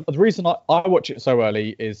I mean, the reason I watch it so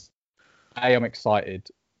early is A, I'm excited,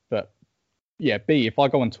 but yeah, B, if I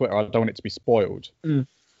go on Twitter, I don't want it to be spoiled.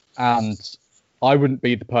 And I wouldn't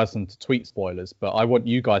be the person to tweet spoilers, but I want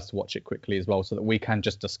you guys to watch it quickly as well so that we can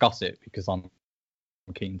just discuss it, because I'm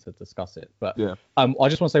keen to discuss it. But I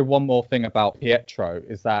just want to say one more thing about Pietro,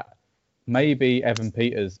 is that maybe Evan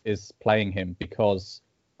Peters is playing him because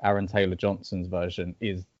Aaron Taylor Johnson's version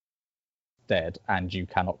is dead and you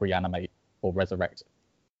cannot reanimate or resurrect,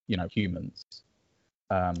 humans.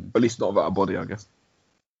 At least not without a body, I guess.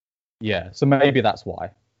 Yeah, so maybe that's why.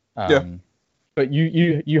 But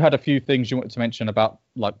you had a few things you wanted to mention about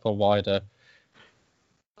like the wider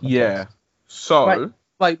context. Yeah. So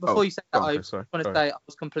wait, before you say that, I just want to say I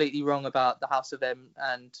was completely wrong about the House of M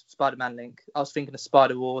and Spider-Man link. I was thinking of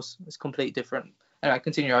Spider Wars. It's completely different. Anyway,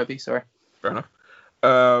 continue, Obi. Sorry. Fair enough.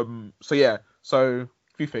 So a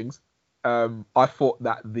few things. I thought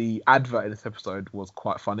that the advert in this episode was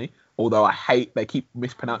quite funny, although they keep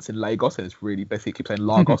mispronouncing Lagos, and it's really, basically keep saying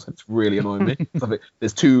Lagos, and it's really annoying me. So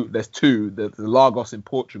there's Lagos in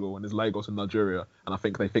Portugal and there's Lagos in Nigeria, and I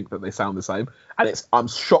think they think that they sound the same, and I'm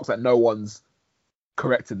shocked that no one's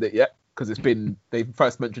corrected it yet, because they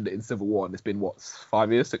first mentioned it in Civil War, and it's been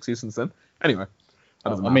 6 years since then. Anyway,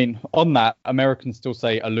 I mean, on that, Americans still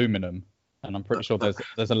say aluminum. And I'm pretty sure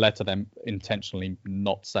there's a letter them intentionally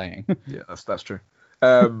not saying. Yeah, that's true.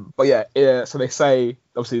 But yeah. So they say,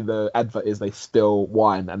 obviously the advert is they spill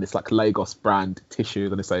wine and it's like Lagos brand tissue.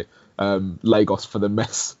 Then they say Lagos for the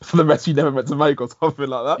mess you never meant to make or something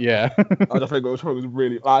like that. Yeah. I just think it was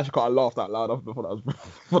really. I actually kind of laughed out loud. I thought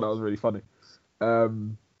that was really funny.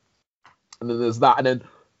 And then there's that, and then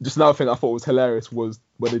just another thing I thought was hilarious was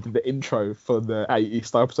when they did the intro for the 80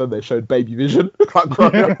 star episode, they showed Baby Vision like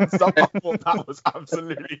growing up and stuff. I thought that was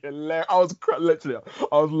absolutely hilarious. I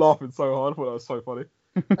was laughing so hard. I thought that was so funny.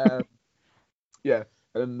 Yeah,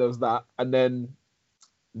 and then there was that, and then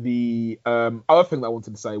the other thing that I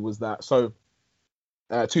wanted to say was that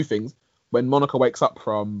two things. When Monica wakes up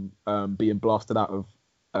from being blasted out of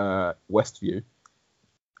Westview,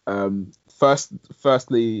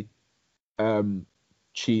 firstly,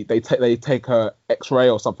 they take her X-ray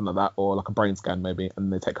or something like that, or like a brain scan maybe,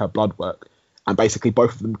 and they take her blood work, and basically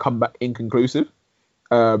both of them come back inconclusive.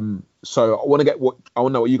 So I want to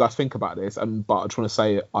know what you guys think about this, but I just want to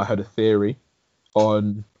say I heard a theory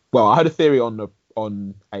on a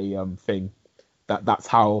thing that's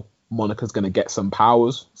how Monica's going to get some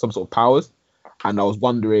sort of powers, and I was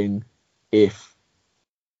wondering if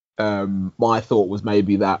my thought was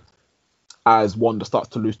maybe that as Wanda starts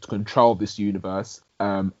to lose control of this universe,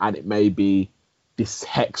 and it may be this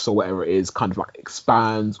hex or whatever it is kind of like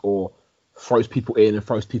expands or throws people in and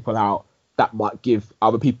throws people out, that might give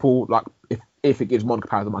other people, like if it gives Monica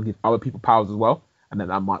powers, it might give other people powers as well, and then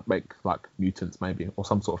that might make like mutants maybe or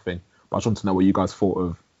some sort of thing. But I just want to know what you guys thought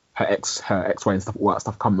of her X-ray and stuff, all that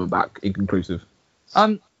stuff coming back inconclusive.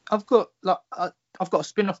 I've got a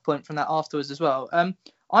spin-off point from that afterwards as well.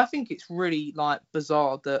 I think it's really like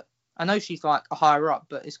bizarre that I know she's like a higher up,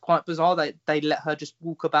 but it's quite bizarre they let her just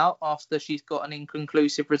walk about after she's got an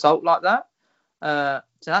inconclusive result like that. So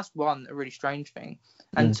that's one, a really strange thing.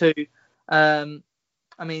 And two, I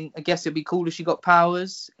mean, I guess it'd be cool if she got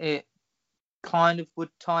powers. It kind of would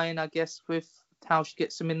tie in, I guess, with how she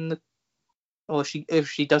gets them in the, or if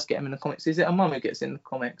she does get them in the comics. Is it her mum who gets in the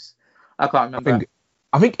comics? I can't remember.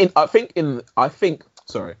 I think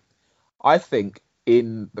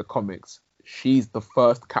in the comics she's the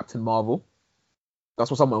first Captain Marvel. That's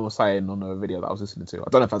what someone was saying on a video that I was listening to. I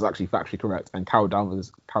don't know if that's actually factually correct. And Carol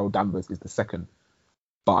Danvers is the second,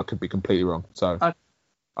 but I could be completely wrong. So I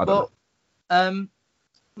don't know.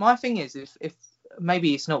 My thing is, if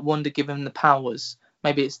maybe it's not Wanda giving the powers,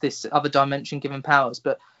 maybe it's this other dimension giving powers,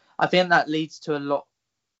 but I think that leads to a lot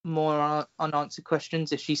more unanswered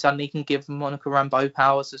questions if she suddenly can give Monica Rambeau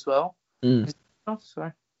powers as well. Oh,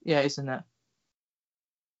 sorry. Yeah, isn't it?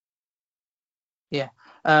 Yeah.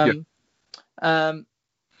 I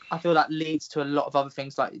feel that leads to a lot of other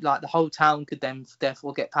things, like the whole town could then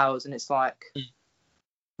therefore get powers, and it's like,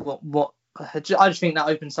 what? I just think that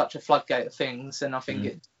opens such a floodgate of things, and I think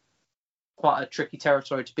it's quite a tricky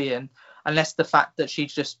territory to be in, unless the fact that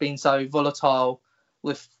she's just been so volatile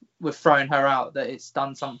with throwing her out that it's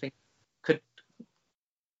done something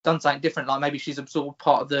different, like maybe she's absorbed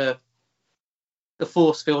part of the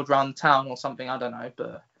force field around town or something. I don't know,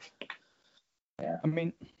 but yeah. I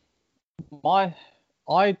mean, I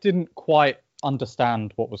didn't quite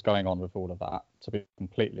understand what was going on with all of that, to be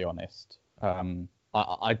completely honest.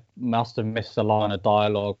 I must have missed a line of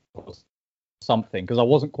dialogue or something, because I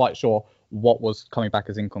wasn't quite sure what was coming back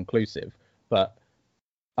as inconclusive. But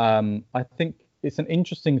I think it's an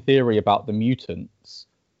interesting theory about the mutants.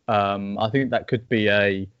 I think that could be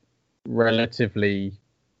a relatively,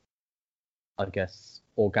 I guess,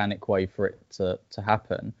 organic way for it to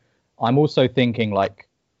happen. I'm also thinking, like,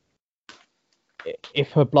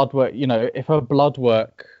 if her blood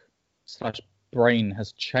work / brain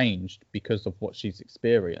has changed because of what she's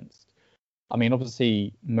experienced. I mean,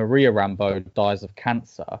 obviously Maria Rambeau dies of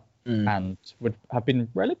cancer and would have been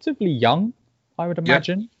relatively young, I would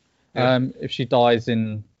imagine. Yeah. If she dies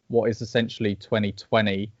in what is essentially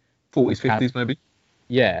 2020, 40s, 50s maybe.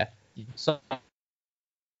 Yeah. So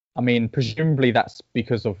I mean, presumably that's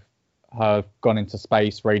because of her gone into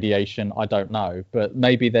space, radiation, I don't know, but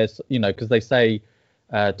maybe there's, because they say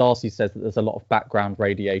Darcy says that there's a lot of background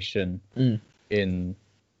radiation in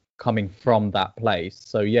coming from that place.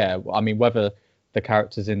 So yeah, I mean, whether the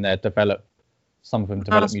characters in there some of them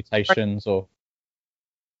develop mutations, or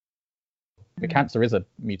the cancer is a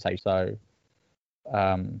mutation. So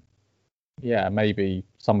yeah, maybe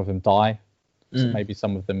some of them die. So maybe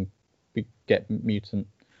some of them get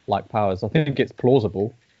mutant-like powers. I think it's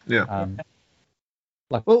plausible. Yeah.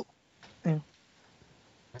 Well, yeah.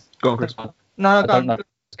 Go on, Chris. No, I don't know what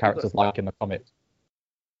characters like in the comics.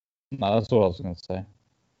 No, that's all I was going to say.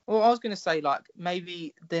 Well, I was going to say, like,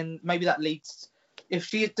 maybe that leads if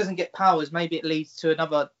she doesn't get powers, maybe it leads to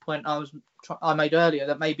another point I made earlier,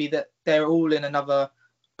 that maybe that they're all in another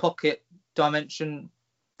pocket dimension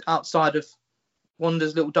outside of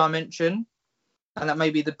Wanda's little dimension, and that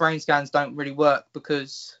maybe the brain scans don't really work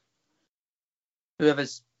because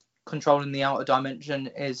whoever's controlling the outer dimension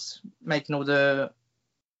is making all the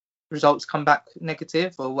results come back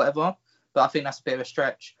negative or whatever. But I think that's a bit of a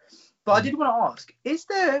stretch. But I did want to ask, is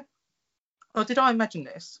there, or did I imagine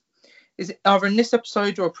this? Is it either in this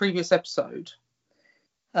episode or a previous episode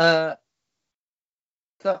that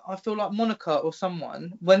I feel like Monica or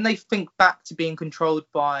someone, when they think back to being controlled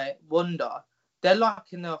by Wanda, they're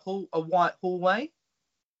like in a white hallway?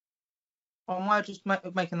 Or am I just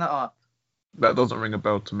making that up? That doesn't ring a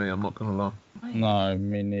bell to me. I'm not gonna lie. No,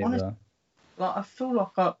 me neither. Honestly, like, I feel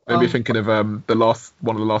like Maybe thinking of one of the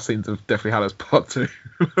last scenes of Deathly Hallows Part 2.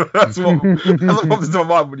 That's what popped into my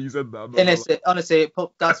mind when you said that. Honestly,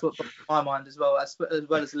 that's what popped into my mind as well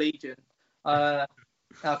as Legion.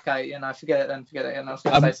 Okay, forget it then. Forget it. And I was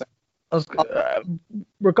going to say something.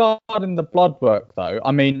 Regarding the blood work, though,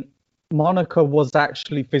 I mean, Monica was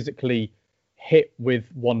actually physically hit with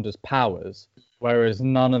Wanda's powers, whereas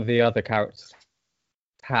none of the other characters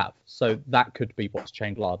have. So that could be what's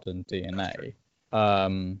changed blood and DNA.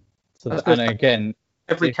 And again,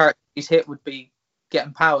 every character he's hit would be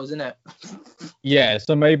getting powers, isn't it? Yeah,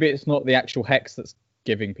 so maybe it's not the actual hex that's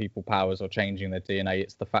giving people powers or changing their DNA.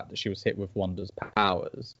 It's the fact that she was hit with Wanda's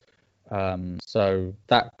powers. So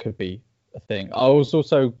that could be a thing. I was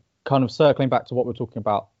also kind of circling back to what we were talking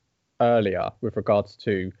about earlier with regards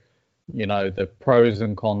to, the pros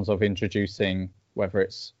and cons of introducing, whether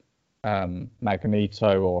it's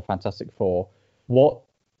Magneto or Fantastic Four. What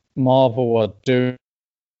Marvel are doing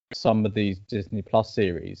with some of these Disney Plus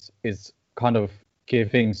series is kind of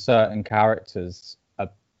giving certain characters a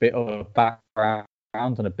bit of background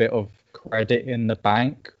and a bit of credit in the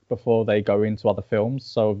bank before they go into other films.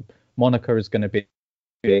 So Monica is going to be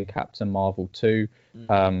in Captain Marvel 2.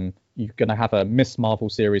 You're going to have a Miss Marvel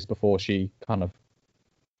series before she kind of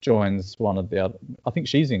joins one of the other. I think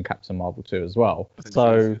she's in Captain Marvel 2 as well.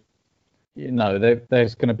 So,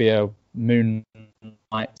 there's going to be a Moon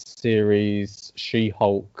Knight series,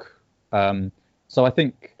 She-Hulk. So I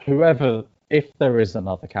think if there is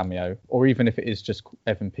another cameo, or even if it is just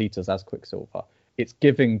Evan Peters as Quicksilver, it's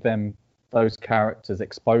giving them those characters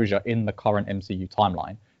exposure in the current MCU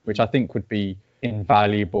timeline, which I think would be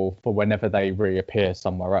invaluable for whenever they reappear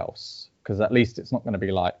somewhere else. Because at least it's not going to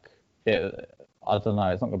be like, I don't know,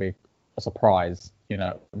 it's not going to be a surprise.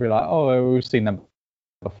 It'll be like, oh, we've seen them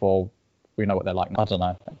before, we know what they're like. I don't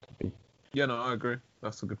know. That could be. Yeah, no, I agree.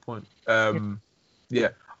 That's a good point. Yeah,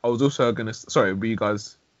 I was also going to... Sorry, were you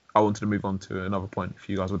guys... I wanted to move on to another point if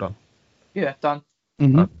you guys were done. Yeah, done.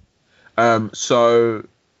 Mm-hmm. So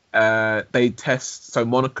they test... So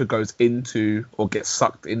Monica goes into or gets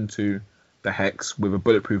sucked into the hex with a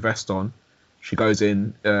bulletproof vest on. She goes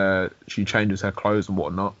in, she changes her clothes and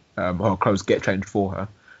whatnot. Her clothes get changed for her.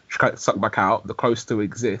 She gets sucked back out. The clothes still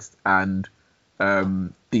exist, and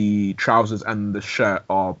the trousers and the shirt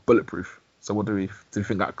are bulletproof. So what do you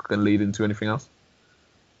think that can lead into anything else?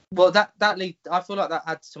 Well, I feel like that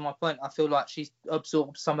adds to my point. I feel like she's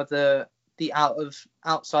absorbed some of the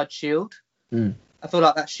outside shield. I feel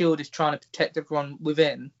like that shield is trying to protect everyone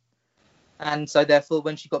within, and so therefore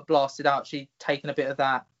when she got blasted out, she'd taken a bit of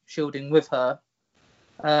that shielding with her.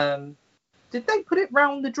 Did they put it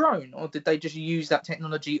round the drone, or did they just use that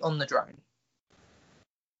technology on the drone?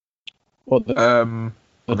 What, the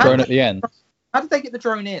drone at the end? How did they get the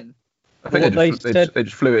drone in? I think they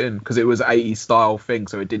just flew it in because it was an 80s style thing,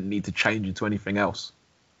 so it didn't need to change into anything else.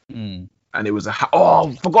 And it was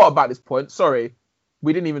forgot about this point. Sorry,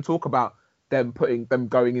 we didn't even talk about them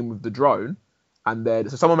going in with the drone. And then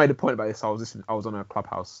so someone made a point about this. I was on a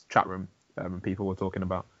Clubhouse chat room and people were talking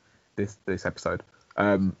about this episode.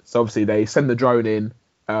 So obviously they send the drone in.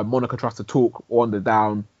 Monica tries to talk Wanda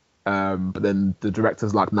down, but then the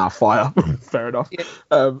director's like, "Nah, fire." Fair enough. Yeah.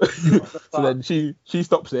 So then she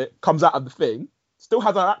stops it, comes out of the thing, still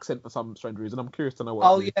has her accent for some strange reason. I'm curious to know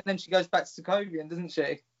what. Yeah, and then she goes back to Sokovian, doesn't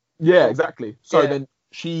she? Yeah, exactly. So then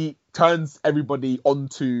she turns everybody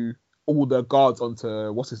onto all the guards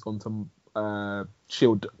onto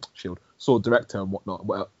Shield Sword Director and whatnot,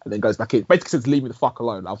 and then goes back in. Basically says, "Leave me the fuck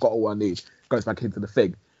alone. I've got all I need." Goes back into the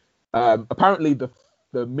thing. Apparently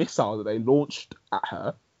the missile that they launched at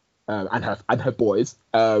her and her boys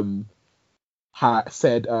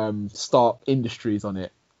said Stark Industries on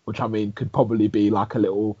it, which I mean could probably be like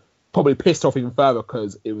probably pissed off even further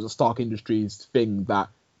because it was a Stark Industries thing that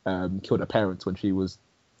killed her parents when she was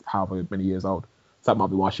however many years old. So that might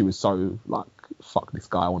be why she was so like, fuck this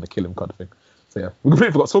guy, I want to kill him kind of thing. So yeah, we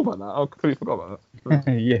completely forgot to talk about that. I completely forgot about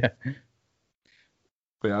that. Yeah.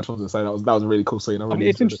 But yeah, I just wanted to say that was a really cool scene. I I really mean,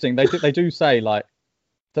 it's interesting. They do say like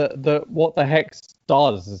the what the hex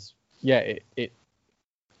does is it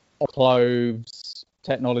clothes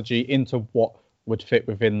technology into what would fit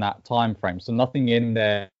within that time frame. So nothing in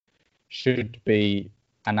there should be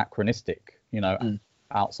anachronistic,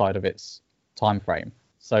 outside of its time frame.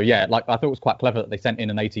 So yeah, like I thought it was quite clever that they sent in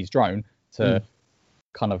an 80s drone to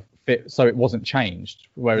kind of fit, so it wasn't changed.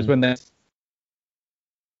 Whereas when they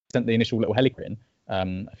sent the initial little helicopter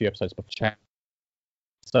in a few episodes before change.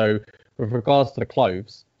 So with regards to the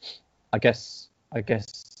clothes, I guess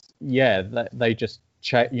yeah, they just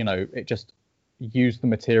it just used the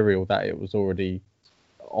material that it was already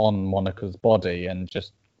on Monica's body and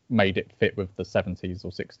just made it fit with the 70s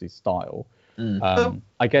or 60s style.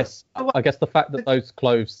 I guess the fact that those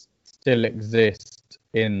clothes still exist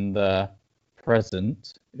in the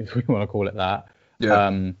present, if we want to call it that,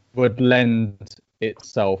 would lend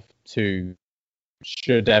itself to,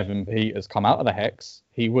 should Evan Peters come out of the hex,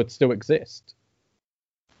 he would still exist.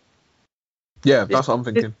 Yeah, that's what I'm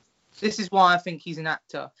thinking. This is why I think he's an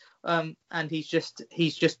actor, and he's just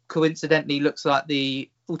coincidentally looks like the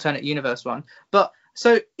alternate universe one. But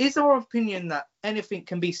so, is our opinion that anything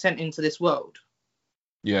can be sent into this world?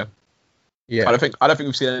 Yeah. I don't think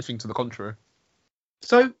we've seen anything to the contrary.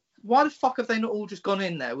 So why the fuck have they not all just gone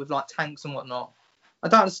in there with like tanks and whatnot? I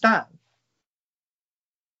don't understand.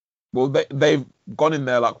 Well, they've gone in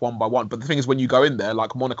there like one by one, but the thing is, when you go in there,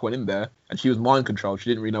 like Monica went in there and she was mind controlled. She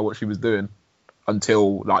didn't really know what she was doing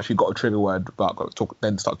until like she got a trigger word,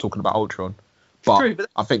 then started talking about Ultron. But true, but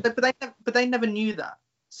I think, but they never knew that.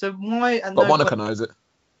 So why? But Monica knows it.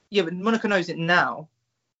 Yeah, but Monica knows it now.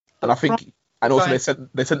 And I think, and also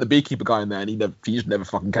they sent the beekeeper guy in there, and he just never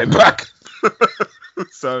fucking came back.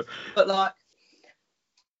 So. But like,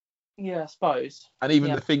 yeah, I suppose. And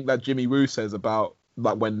even the thing that Jimmy Woo says about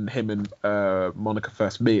like when him and Monica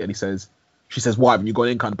first meet, and she says, "Why haven't you gone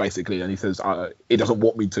in?" kind of basically, and he says, "It doesn't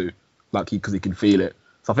want me to," like because he can feel it.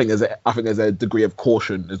 So I think there's a degree of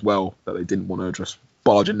caution as well that they didn't want to just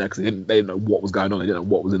barge in there because they didn't know what was going on. They didn't know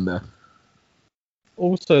what was in there.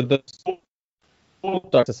 Also, the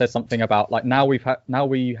doctor says something about like now we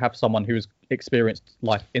have someone who's experienced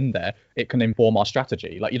life in there. It can inform our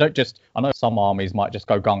strategy. Like you don't just. I know some armies might just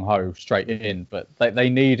go gung ho straight in, but they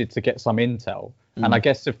needed to get some intel. And I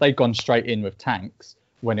guess if they'd gone straight in with tanks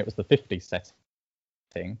when it was the 50s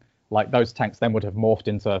setting, like those tanks then would have morphed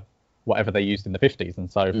into whatever they used in the 50s,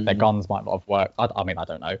 and so their guns might not have worked. I mean, I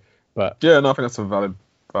don't know, but yeah, no, I think that's a valid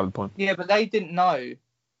point. Yeah, but they didn't know.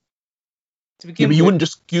 To begin Yeah, but with, you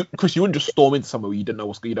wouldn't just storm into somewhere where you don't know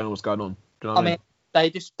what's going on. Do you know what I mean? They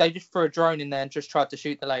just threw a drone in there and just tried to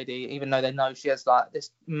shoot the lady, even though they know she has like this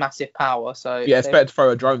massive power. So yeah, it's better to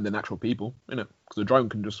throw a drone than actual people, isn't it? Because a drone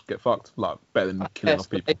can just get fucked, like better than killing off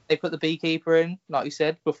people. They put the beekeeper in, like you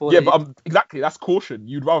said before. Yeah, but exactly, that's caution.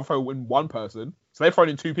 You'd rather throw in one person, so they've thrown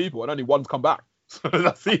in two people and only one's come back. So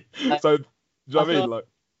that's it. So do you know what I mean? Like,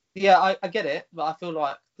 yeah, I get it, but I feel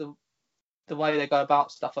like the way they go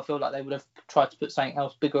about stuff, I feel like they would have tried to put something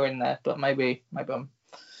else bigger in there. But maybe I'm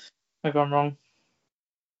wrong.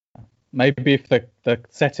 Maybe if the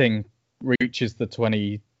setting reaches the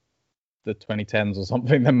 2010s or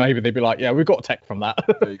something, then maybe they'd be like, yeah, we've got tech from that.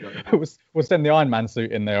 There you go. We'll send the Iron Man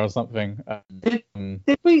suit in there or something. Did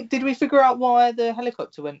we figure out why the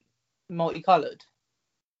helicopter went multicolored?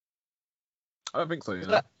 I don't think so.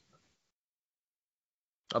 I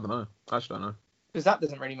don't know. I actually don't know. Because that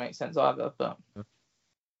doesn't really make sense either. But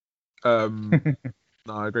no,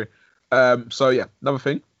 I agree. So yeah, another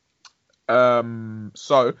thing.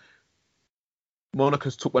 So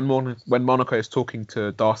when Monica is talking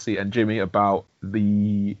to Darcy and Jimmy about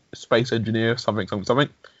the space engineer, something.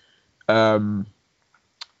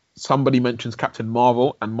 Somebody mentions Captain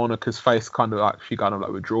Marvel, and Monica's face kind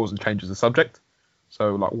of withdraws and changes the subject.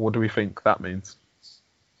 So like, what do we think that means?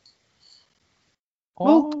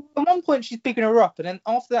 Well, at one point she's picking her up, and then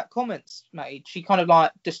after that comment's made, she kind of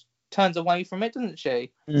like just turns away from it, doesn't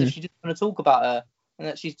she? As if she just want to talk about her, and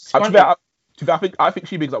that she's. I think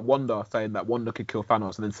she brings up Wanda, saying that Wanda could kill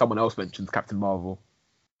Thanos, and then someone else mentions Captain Marvel.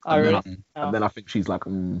 And then I think she's like,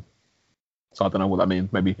 So I don't know what that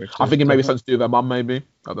means. Maybe I think it maybe something to do with her mum. Maybe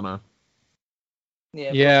I don't know.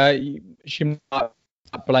 Yeah, she might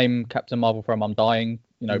blame Captain Marvel for her mum dying.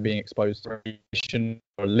 Being exposed to radiation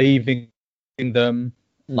or leaving them.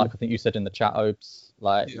 Like I think you said in the chat, Opes.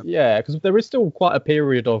 Like because there is still quite a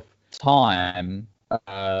period of time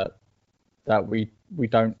that we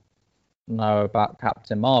don't know about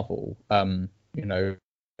Captain Marvel. From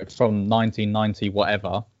 1990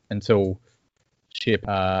 whatever until ship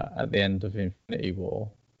at the end of Infinity War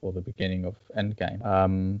or the beginning of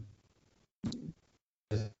Endgame.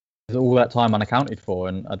 There's all that time unaccounted for,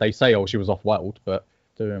 and they say, oh, she was off-world, but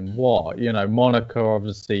doing what? You know, Monica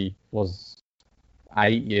obviously was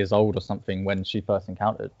 8 years old or something when she first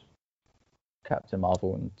encountered Captain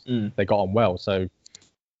Marvel, and they got on well. So,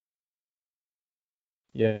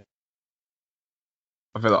 yeah.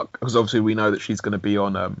 I feel like, because obviously we know that she's going to be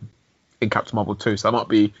on in Captain Marvel 2, so that might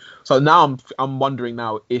be. So now I'm wondering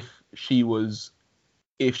now if she's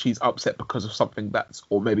upset because of something that's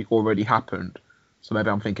or maybe already happened. So maybe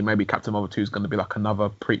I'm thinking maybe Captain Marvel 2 is going to be like another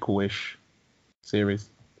prequel-ish series.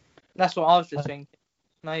 That's what I was just thinking.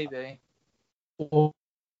 Maybe. Or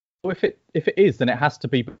if it is, then it has to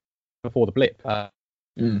be before the blip.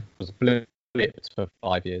 It was blipped for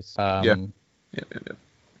 5 years. Yeah.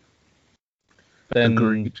 Then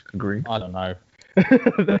Agreed. I don't know.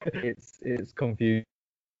 it's confusing.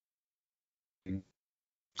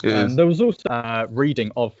 There was also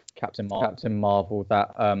reading of Captain Marvel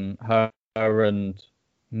that her and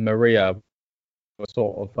Maria were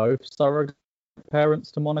sort of both surrogate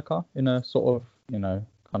parents to Monica in a sort of, you know,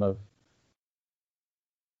 kind of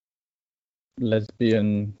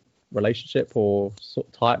lesbian relationship or sort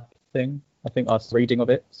of type thing. I think I was reading of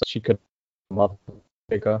it, so she could mother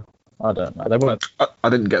figure. I don't know. They weren't. I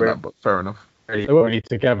didn't get that, but fair enough. They weren't really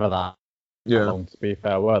together that Yeah. long, to be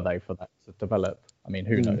fair, were they, for that to develop? I mean,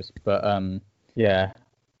 who knows? But yeah.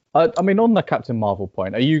 I mean, on the Captain Marvel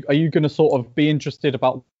point, are you going to sort of be interested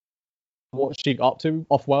about what she got up to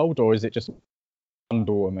off-world, or is it just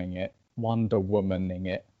Wonder Womaning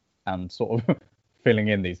it, and sort of filling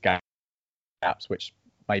in these gaps, which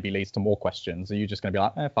maybe leads to more questions? Are you just going to be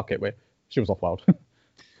like, fuck it, she was off-world?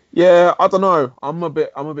 Yeah, I don't know. I'm a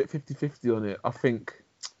bit 50-50 on it. I think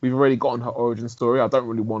we've already gotten her origin story. I don't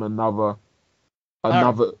really want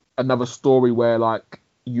another story where, like,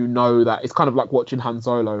 you know that it's kind of like watching Han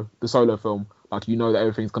Solo, the Solo film. Like, you know that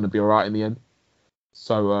everything's going to be alright in the end.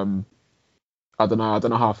 So I don't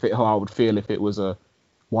know how I would feel if it was a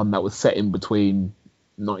one that was set in between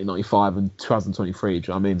 1995 and 2023. Do you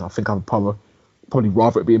know what I mean? I think I'd probably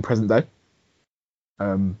rather it be in present day.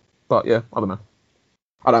 But yeah, I don't know.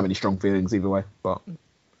 I don't have any strong feelings either way, but.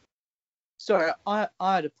 Sorry, I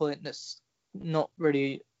had a point that's not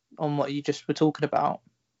really on what you just were talking about.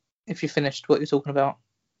 If you finished what you're talking about.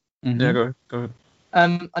 Mm-hmm. Yeah, go ahead. I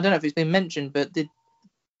don't know if it's been mentioned, but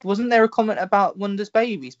wasn't there a comment about Wanda's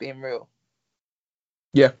babies being real?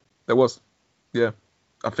 Yeah, there was. Yeah,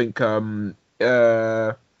 I think.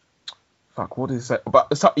 Fuck, what did it say?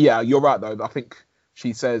 But yeah, you're right though. I think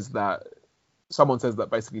she says that. Someone says that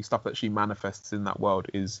basically stuff that she manifests in that world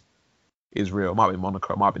is real. It might be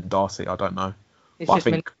Monica, it might have been Darcy, I don't know. It's just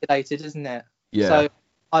manipulated, isn't it? Yeah. So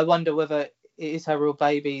I wonder whether it is her real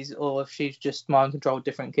babies or if she's just mind controlled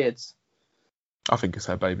different kids. I think it's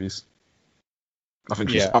her babies. I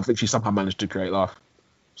think she somehow managed to create life.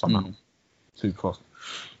 Somehow. Too close.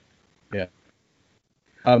 Yeah.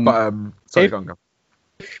 Sorry, go.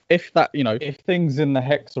 If that, you know, if things in the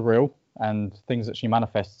Hex are real and things that she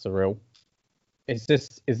manifests are real, is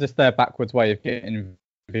this their backwards way of getting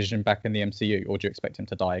Vision back in the MCU, or do you expect him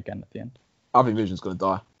to die again at the end? I think Vision's going to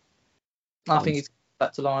die. I think he's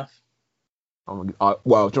back to life.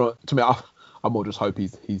 Well, to me, I more just hope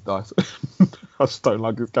he's dies. I just don't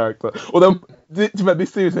like his character. Although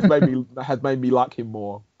this series has made me like him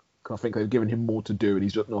more, because I think they've given him more to do, and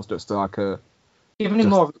he's just not just like a. Giving him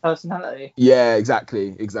more of a personality. Yeah,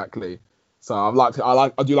 exactly. So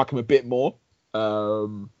I do like him a bit more.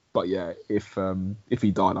 But yeah, if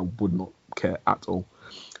he died, I would not care at all.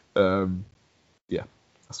 Yeah,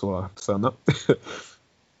 that's all I have to say on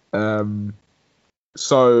that.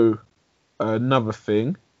 So another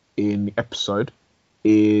thing in the episode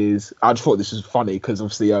is I just thought this was funny because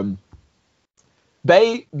obviously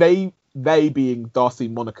they being Darcy,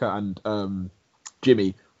 Monica, and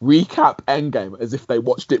Jimmy recap Endgame as if they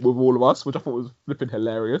watched it with all of us, which I thought was flipping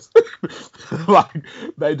hilarious. Like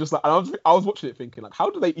they just like, and I was watching it thinking like, how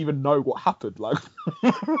do they even know what happened? Like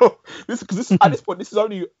this at this point, this is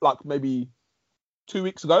only like maybe 2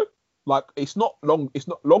 weeks ago. Like it's not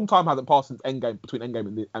long time hasn't passed since Endgame, between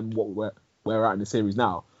Endgame and what we're at in the series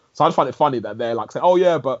now. So I just find it funny that they're like saying, oh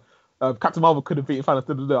yeah, but Captain Marvel could have beaten Thanos.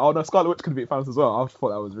 Oh no, Scarlet Witch could have beaten Thanos as well. I thought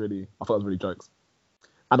that was really jokes.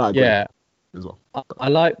 And I agree. Yeah. As well. I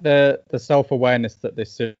like the self-awareness that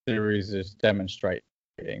this series is demonstrating,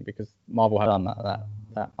 because Marvel have done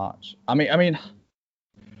that much. I mean, and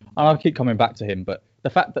I keep coming back to him, but the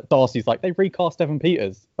fact that Darcy's like, they recast Evan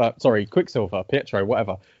Peters, Quicksilver, Pietro,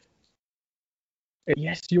 whatever.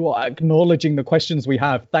 Yes, you are acknowledging the questions we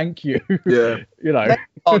have. Thank you. Yeah. You know.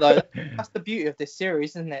 Oh no, that's the beauty of this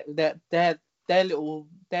series, isn't it? Their little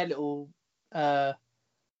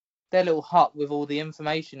hut with all the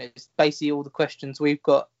information is basically all the questions we've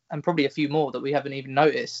got, and probably a few more that we haven't even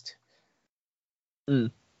noticed.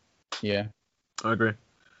 Yeah. I agree.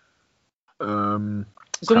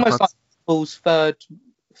 It's almost like Paul's third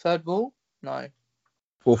wall. No.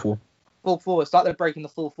 4-4. Fourth wall. It's like they're breaking the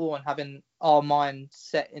fourth wall and having our mind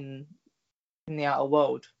set in the outer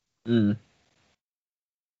world. I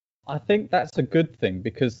think that's a good thing,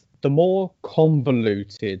 because the more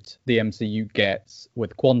convoluted the MCU gets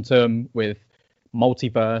with quantum, with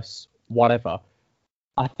multiverse, whatever,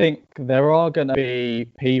 I think there are going to be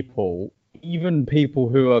people, even people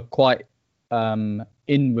who are quite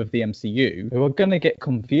in with the MCU, who are going to get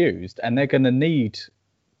confused, and they're going to need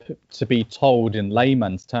to be told in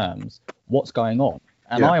layman's terms what's going on.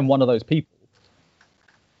 And I am one of those people.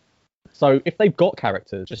 So if they've got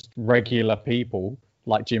characters, just regular people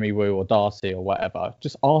like Jimmy Woo or Darcy or whatever,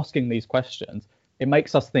 just asking these questions, it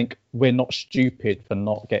makes us think we're not stupid for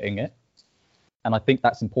not getting it. And I think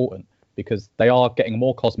that's important, because they are getting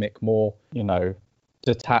more cosmic, more,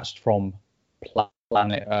 detached from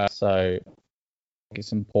planet Earth. So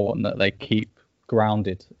it's important that they keep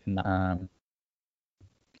grounded in that.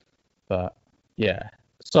 But yeah.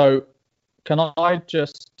 So can I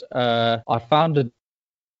just, I found a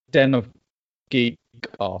Den of Geek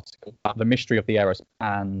article about the mystery of the aerospace,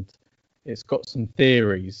 and it's got some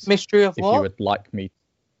theories. Mystery of if what? you would like me.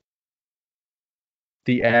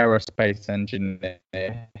 The aerospace engineer.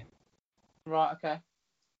 Right, okay.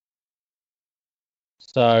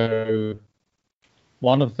 So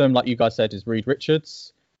one of them, like you guys said, is Reed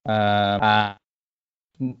Richards. So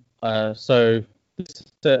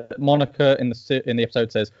Monica in the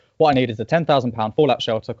episode says, "What I need is a £10,000 fallout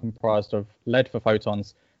shelter comprised of lead for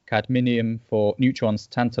photons, cadmium for neutrons,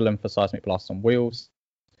 tantalum for seismic blasts on wheels."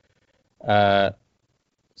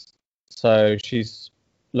 So she's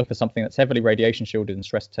looking for something that's heavily radiation shielded and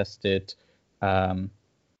stress tested, and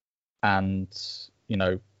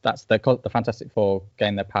that's the Fantastic Four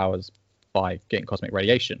gain their powers by getting cosmic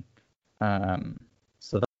radiation.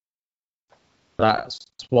 So that's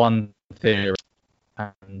one theory,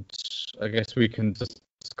 and I guess we can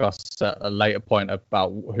discuss at a later point about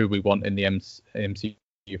who we want in the MCU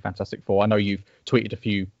Fantastic Four. I know you've tweeted a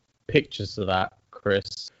few pictures of that,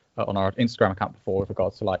 Chris, on our Instagram account before, with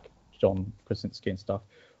regards to like John Krasinski and stuff.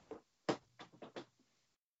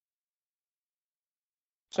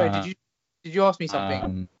 Sorry, did you ask me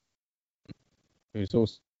something? Who's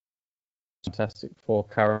also Fantastic Four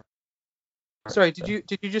character? Sorry, did you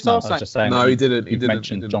just No, ask? I was just saying. No, he didn't. You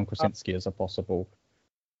mentioned John Krasinski as a possible.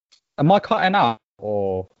 Am I cutting out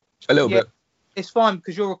or a little bit? It's fine,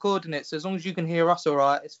 because you're recording it, so as long as you can hear us, all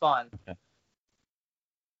right, it's fine.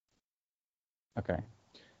 Okay.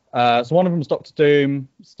 So one of them is Doctor Doom,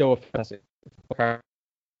 still a Fantastic Four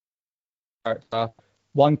character.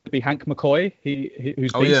 One could be Hank McCoy,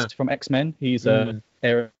 who's Beast from X-Men. He's a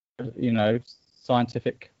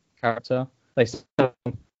scientific character. They said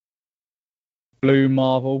Blue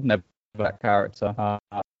Marvel, never that character.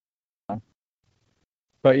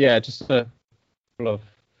 But yeah, just a couple of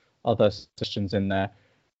other suggestions in there.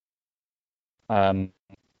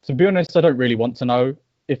 To be honest, I don't really want to know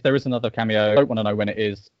if there is another cameo. I don't want to know when it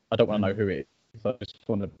is. I don't want to know who it is. I just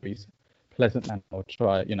want to be pleasant and I'll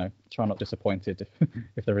try not disappointed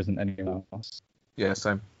if there isn't anyone else. Yeah,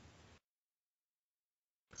 same.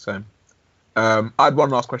 I had one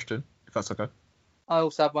last question, if that's okay. I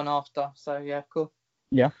also have one after, so yeah, cool.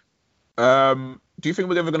 Yeah. Do you think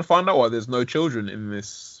we're ever going to find out why there's no children in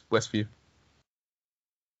this Westview?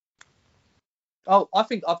 Oh, I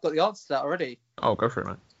think I've got the answer to that already. Oh, go for it,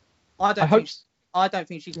 mate. I don't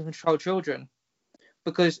think she can control children,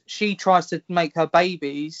 because she tries to make her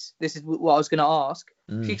babies. This is what I was going to ask.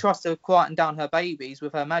 She tries to quieten down her babies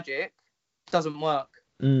with her magic. Doesn't work.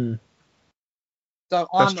 So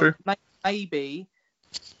That's true. Maybe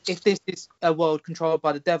if this is a world controlled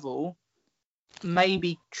by the devil,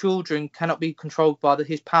 maybe children cannot be controlled by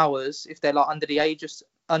his powers if they're like under the age of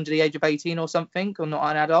 18 or something, or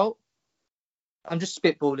not an adult. I'm just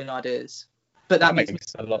spitballing ideas, but that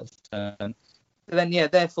makes a lot of sense. Then yeah,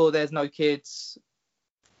 therefore there's no kids.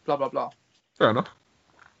 Blah blah blah. Fair enough.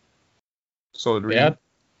 Solid reason.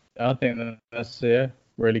 Yeah, I think that's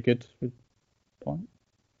really good point.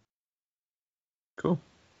 Cool.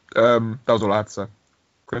 That was all I had to say.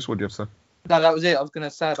 Chris, what do you have to say? No, that was it. I was going to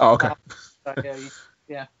say about okay.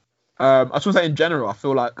 Yeah. I just want to say in general, I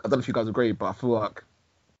feel like, I don't know if you guys agree, but I feel like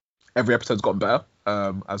every episode's gotten better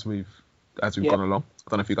as we've gone along. I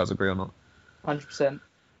don't know if you guys agree or not. 100%.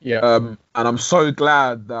 Yeah. And I'm so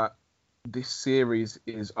glad that this series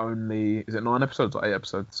is it 9 episodes or 8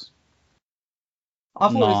 episodes? I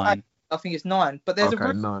thought it was 9. 8. I think it's 9. But there's Okay,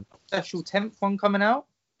 a 9. special 10th one coming out.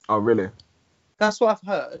 Oh, really? That's what I've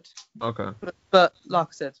heard. Okay. But like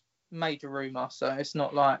I said, major rumour, so it's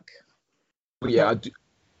not like... But yeah, I do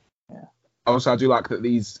like that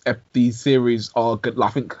these series are good. I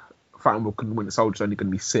think Falcon and Winter Soldier is only going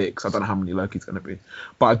to be 6. I don't know how many Loki's going to be,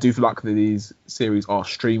 but I do feel like that these series are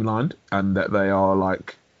streamlined and that they are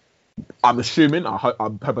like. I'm assuming. I hope I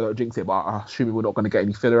don't jinx it, but I'm assuming we're not going to get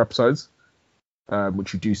any filler episodes,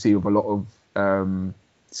 which you do see with a lot of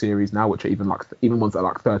series now, which are even ones that are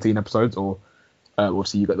like 13 episodes, or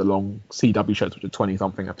obviously you get the long CW shows which are 20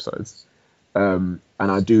 something episodes. And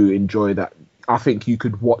I do enjoy that. I think you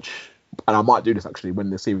could watch. And I might do this actually when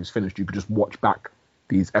the series finished. You could just watch back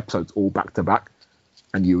these episodes all back to back,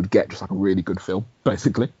 and you would get just like a really good film,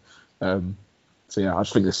 basically. So yeah, I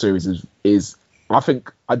just think this series is. I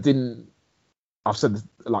think I've said this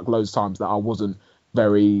like loads of times that I wasn't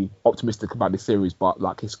very optimistic about this series, but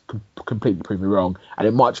like it's completely proved me wrong. And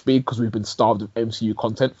it might be because we've been starved of MCU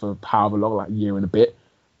content for however long, like a year and a bit,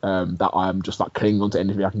 that I'm just like clinging on to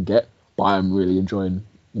anything I can get. But I am really enjoying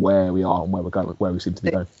where we are and where we're going, where we seem to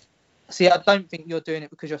be going. See, I don't think you're doing it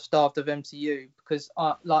because you're starved of MCU. Because,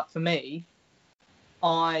 for me,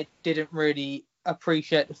 I didn't really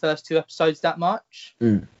appreciate the first 2 episodes that much.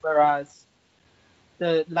 Whereas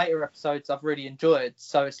the later episodes I've really enjoyed.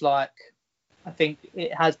 So it's like, I think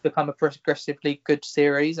it has become a progressively good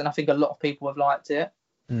series. And I think a lot of people have liked it.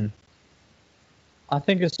 I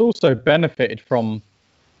think it's also benefited from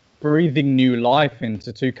breathing new life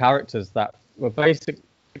into 2 characters that were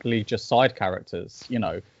basically just side characters, you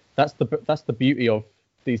know. That's the beauty of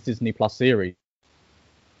these Disney Plus series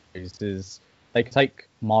is they take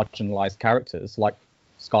marginalized characters like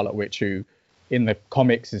Scarlet Witch, who in the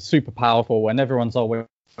comics is super powerful and everyone's always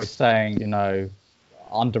saying, you know,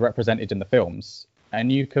 underrepresented in the films,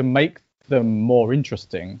 and you can make them more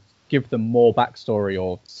interesting, give them more backstory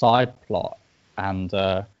or side plot, and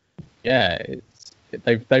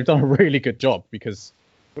they've done a really good job, because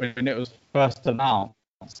when it was first announced,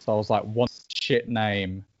 I was like, what shit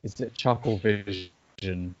name? Is it Chuckle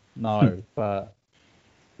Vision? No, but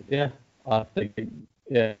yeah, I think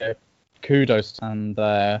kudos. And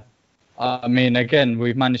I mean, again,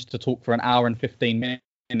 we've managed to talk for an hour and 15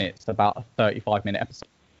 minutes about a 35-minute episode.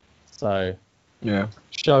 So yeah,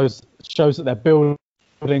 shows that they're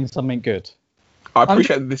building something good. I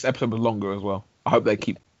appreciate that this episode was longer as well. I hope they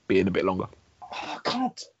keep being a bit longer. I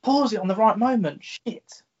can't pause it on the right moment.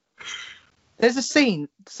 Shit. There's a scene.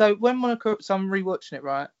 So when Monica, so I'm rewatching it,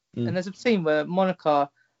 right? And there's a scene where Monica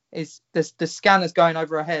the scanner's going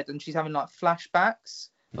over her head, and she's having like flashbacks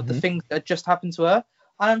of the things that had just happened to her.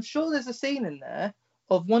 And I'm sure there's a scene in there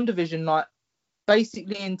of WandaVision like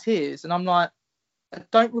basically in tears, and I'm like, I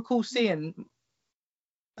don't recall seeing.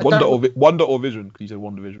 Wonder or Vision? Because you said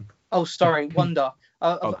WandaVision. Oh, sorry, Wanda.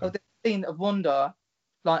 Okay. Of the scene of Wanda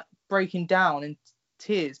like breaking down in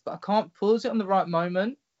tears, but I can't pause it on the right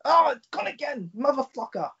moment. Oh, it's gone again,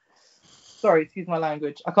 motherfucker. Sorry, excuse my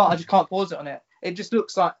language. I just can't pause it on it. It just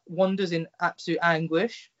looks like Wanda's in absolute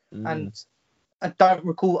anguish, and I don't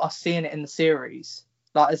recall us seeing it in the series,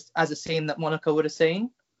 like as a scene that Monica would have seen.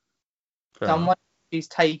 So I'm wondering if she's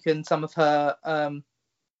taken some of her,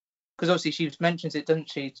 because obviously she mentions it, doesn't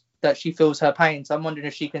she, that she feels her pain. So I'm wondering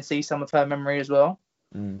if she can see some of her memory as well.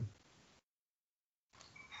 Can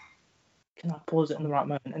I pause it on the right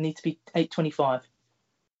moment? I need to be 8:25.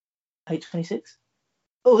 8:26?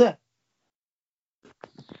 Oh, there.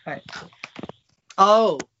 Right.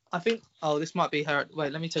 Oh, I think. Oh, this might be her.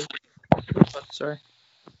 Wait, let me take. Sorry.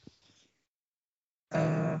 If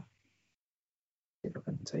I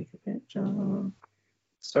can take a picture.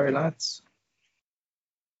 Sorry, lads.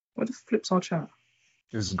 Where the flip's our chat?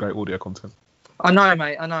 This is great audio content. I know,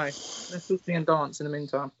 mate. I know. Let's do sing and dance in the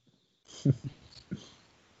meantime.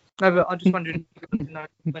 No, but I just wondered if you want to know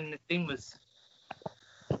when the thing was.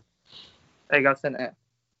 There you go, I sent it.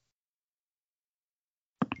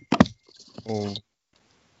 Oh,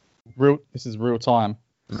 this is real time.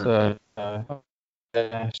 So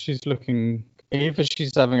she's looking. Either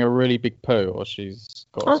she's having a really big poo, or she's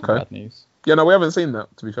got some bad news. Yeah, no, we haven't seen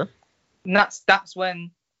that, to be fair. And that's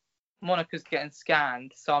when Monica's getting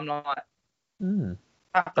scanned. So I'm like,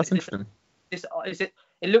 that's interesting.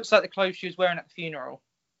 It looks like the clothes she was wearing at the funeral.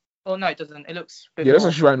 Oh no, it doesn't. It looks. Yeah, it looks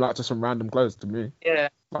like she's wearing like just some random clothes to me. Yeah.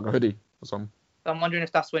 Like a hoodie or something. So I'm wondering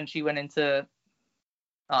if that's when she went into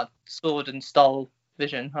Sword and stole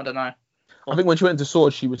Vision. I don't know. I think when she went into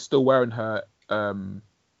Sword, she was still wearing her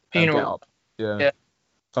funeral. Her yeah.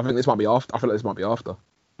 So I think this might be after. I feel like this might be after.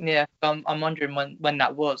 Yeah, I'm wondering when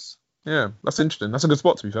that was. Yeah, that's interesting. That's a good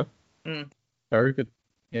spot, to be fair. Very good.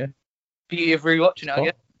 Yeah. Beauty of rewatching it, I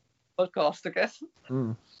guess. Podcast, I guess.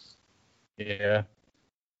 Yeah.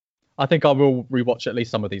 I think I will rewatch at least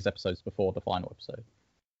some of these episodes before the final episode.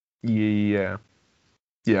 Yeah.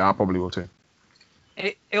 Yeah, I probably will too.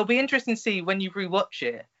 It'll be interesting to see when you rewatch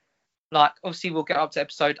it. Like, obviously, we'll get up to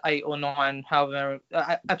episode 8 or 9, however,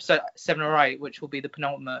 episode 7 or 8, which will be the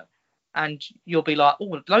penultimate. And you'll be like,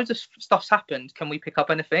 oh, loads of stuff's happened. Can we pick up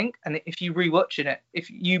anything? And if you rewatching it, if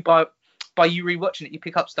you by you rewatching it, you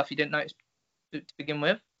pick up stuff you didn't notice to begin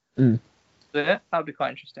with. Yeah, that would be quite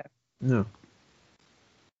interesting. Yeah.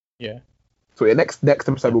 Yeah. So your next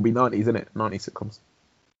episode will be 90s, isn't it? 90s sitcoms.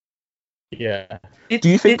 Yeah. Do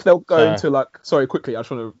you think they'll go into like? Sorry, quickly. I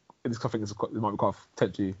just want to. This I think it might be quite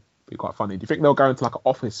potentially be quite funny. Do you think they'll go into like an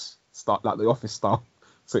office style, like the Office style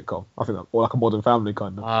sitcom? I think that, or like a Modern Family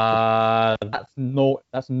kind of. That's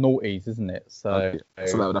noughties, isn't it? So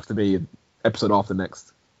that would have to be an episode after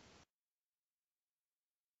next.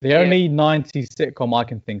 The only 90s sitcom I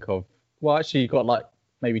can think of, well, actually, you got like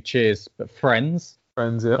maybe Cheers, but Friends.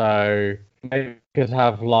 Friends, yeah. So maybe you could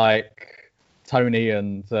have like Tony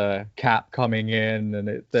and Cap coming in,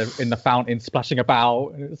 and they're in the fountain splashing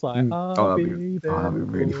about, and it's like, that'd be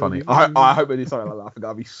really funny. I hope they do something like that. I think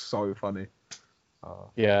that'd be so funny.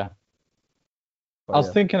 Yeah. I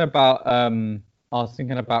was thinking about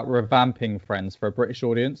revamping Friends for a British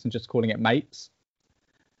audience and just calling it Mates.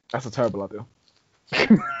 That's a terrible idea.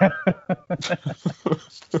 Do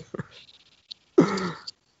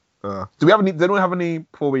we have any? Does anyone have any?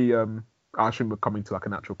 Before we, I assume we're coming to like a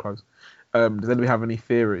natural close. Does anybody have any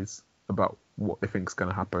theories about what they think is going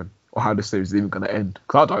to happen, or how the series is even going to end?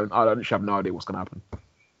 Because I don't actually have no idea what's going to happen,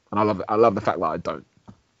 and I love the fact that I don't.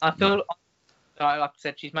 I feel like I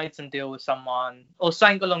said, she's made some deal with someone or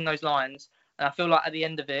something along those lines, and I feel like at the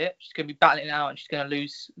end of it, she's going to be battling it out, and she's going to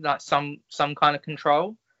lose like some kind of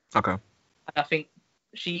control. Okay. And I think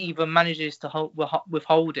she either manages to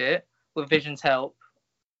withhold it with Vision's help,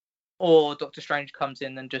 or Doctor Strange comes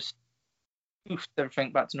in and just poofs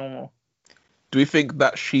everything back to normal. Do we think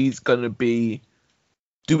that she's going to be...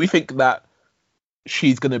 Do we think that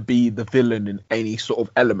she's going to be the villain in any sort of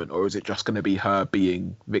element, or is it just going to be her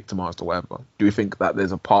being victimized or whatever? Do we think that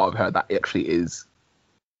there's a part of her that actually is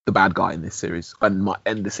the bad guy in this series and might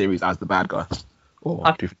end the series as the bad guy? Or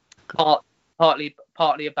do you think...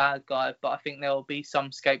 partly a bad guy, but I think there will be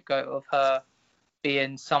some scapegoat of her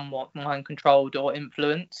being somewhat mind controlled or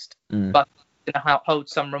influenced, but going to hold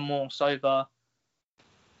some remorse over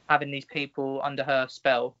having these people under her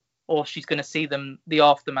spell, or she's going to see the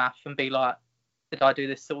aftermath and be like, did I do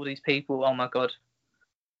this to all these people? Oh my god.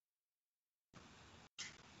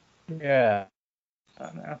 Yeah. I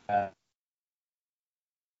don't know. I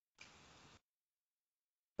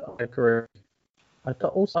agree. I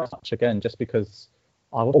thought also much again, just because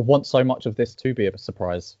I want so much of this to be a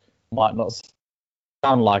surprise. Might not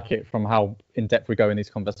sound like it from how in depth we go in these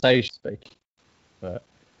conversations, but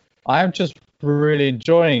I am just really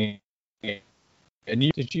enjoying it. And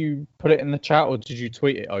did you put it in the chat or did you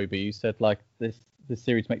tweet it, Obi? You said like this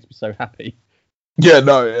series makes me so happy. Yeah,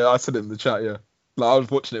 no, I said it in the chat. Yeah, like I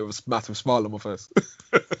was watching it with a massive smile on my face.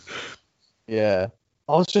 Yeah,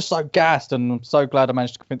 I was just so gassed, and I'm so glad I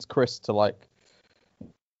managed to convince Chris to like,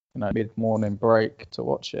 mid-morning break to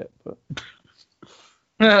watch it. But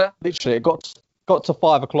literally, it got to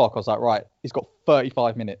 5 o'clock. I was like, right, he's got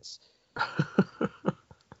 35 minutes.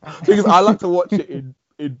 Because I like to watch it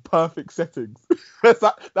in perfect settings. That's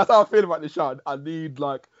how I feel about the show. I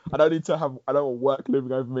don't want work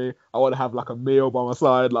living over me. I want to have like a meal by my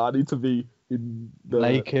side. Like I need to be in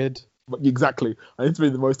naked. Exactly. I need to be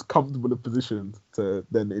in the most comfortable of positions to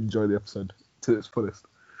then enjoy the episode to its fullest.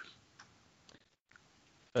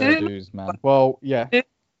 Dudes, man. Well, yeah.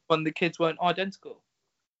 When the kids weren't identical.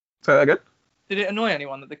 Say that again? Did it annoy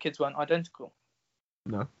anyone that the kids weren't identical?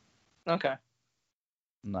 No. Okay.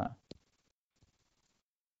 No.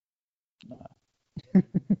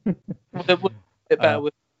 Was it better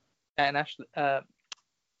with Kat and Ashley,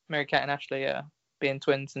 Mary Kat and Ashley, being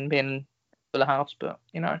twins and being Fuller House, but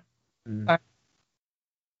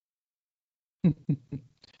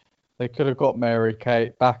They could have got Mary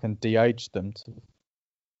Kate back and de-aged them to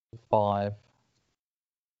 5.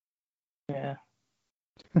 Yeah.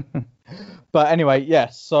 But anyway,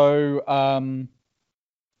 yes. So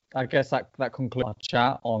I guess that concludes our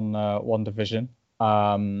chat on WandaVision.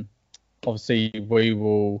 Obviously, we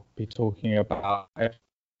will be talking about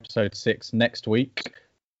episode 6 next week.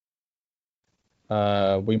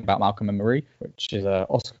 About Malcolm and Marie, which is an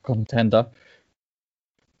Oscar contender,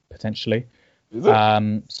 potentially. Is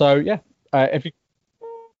it? So yeah, if you,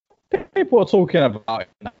 people are talking about it,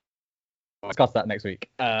 we'll discuss that next week.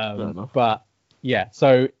 enough. But yeah,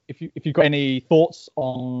 so if you've got any thoughts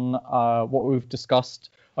on what we've discussed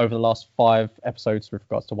over the last 5 episodes with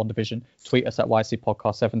regards to WandaVision, tweet us at YC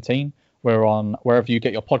Podcast 17. We're on wherever you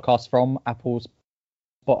get your podcasts from, Apple,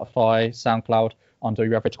 Spotify, SoundCloud, under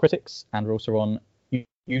Your Average Critics, and we're also on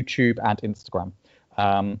YouTube and Instagram.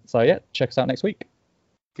 So yeah, check us out next week.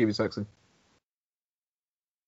 Keep it sexy.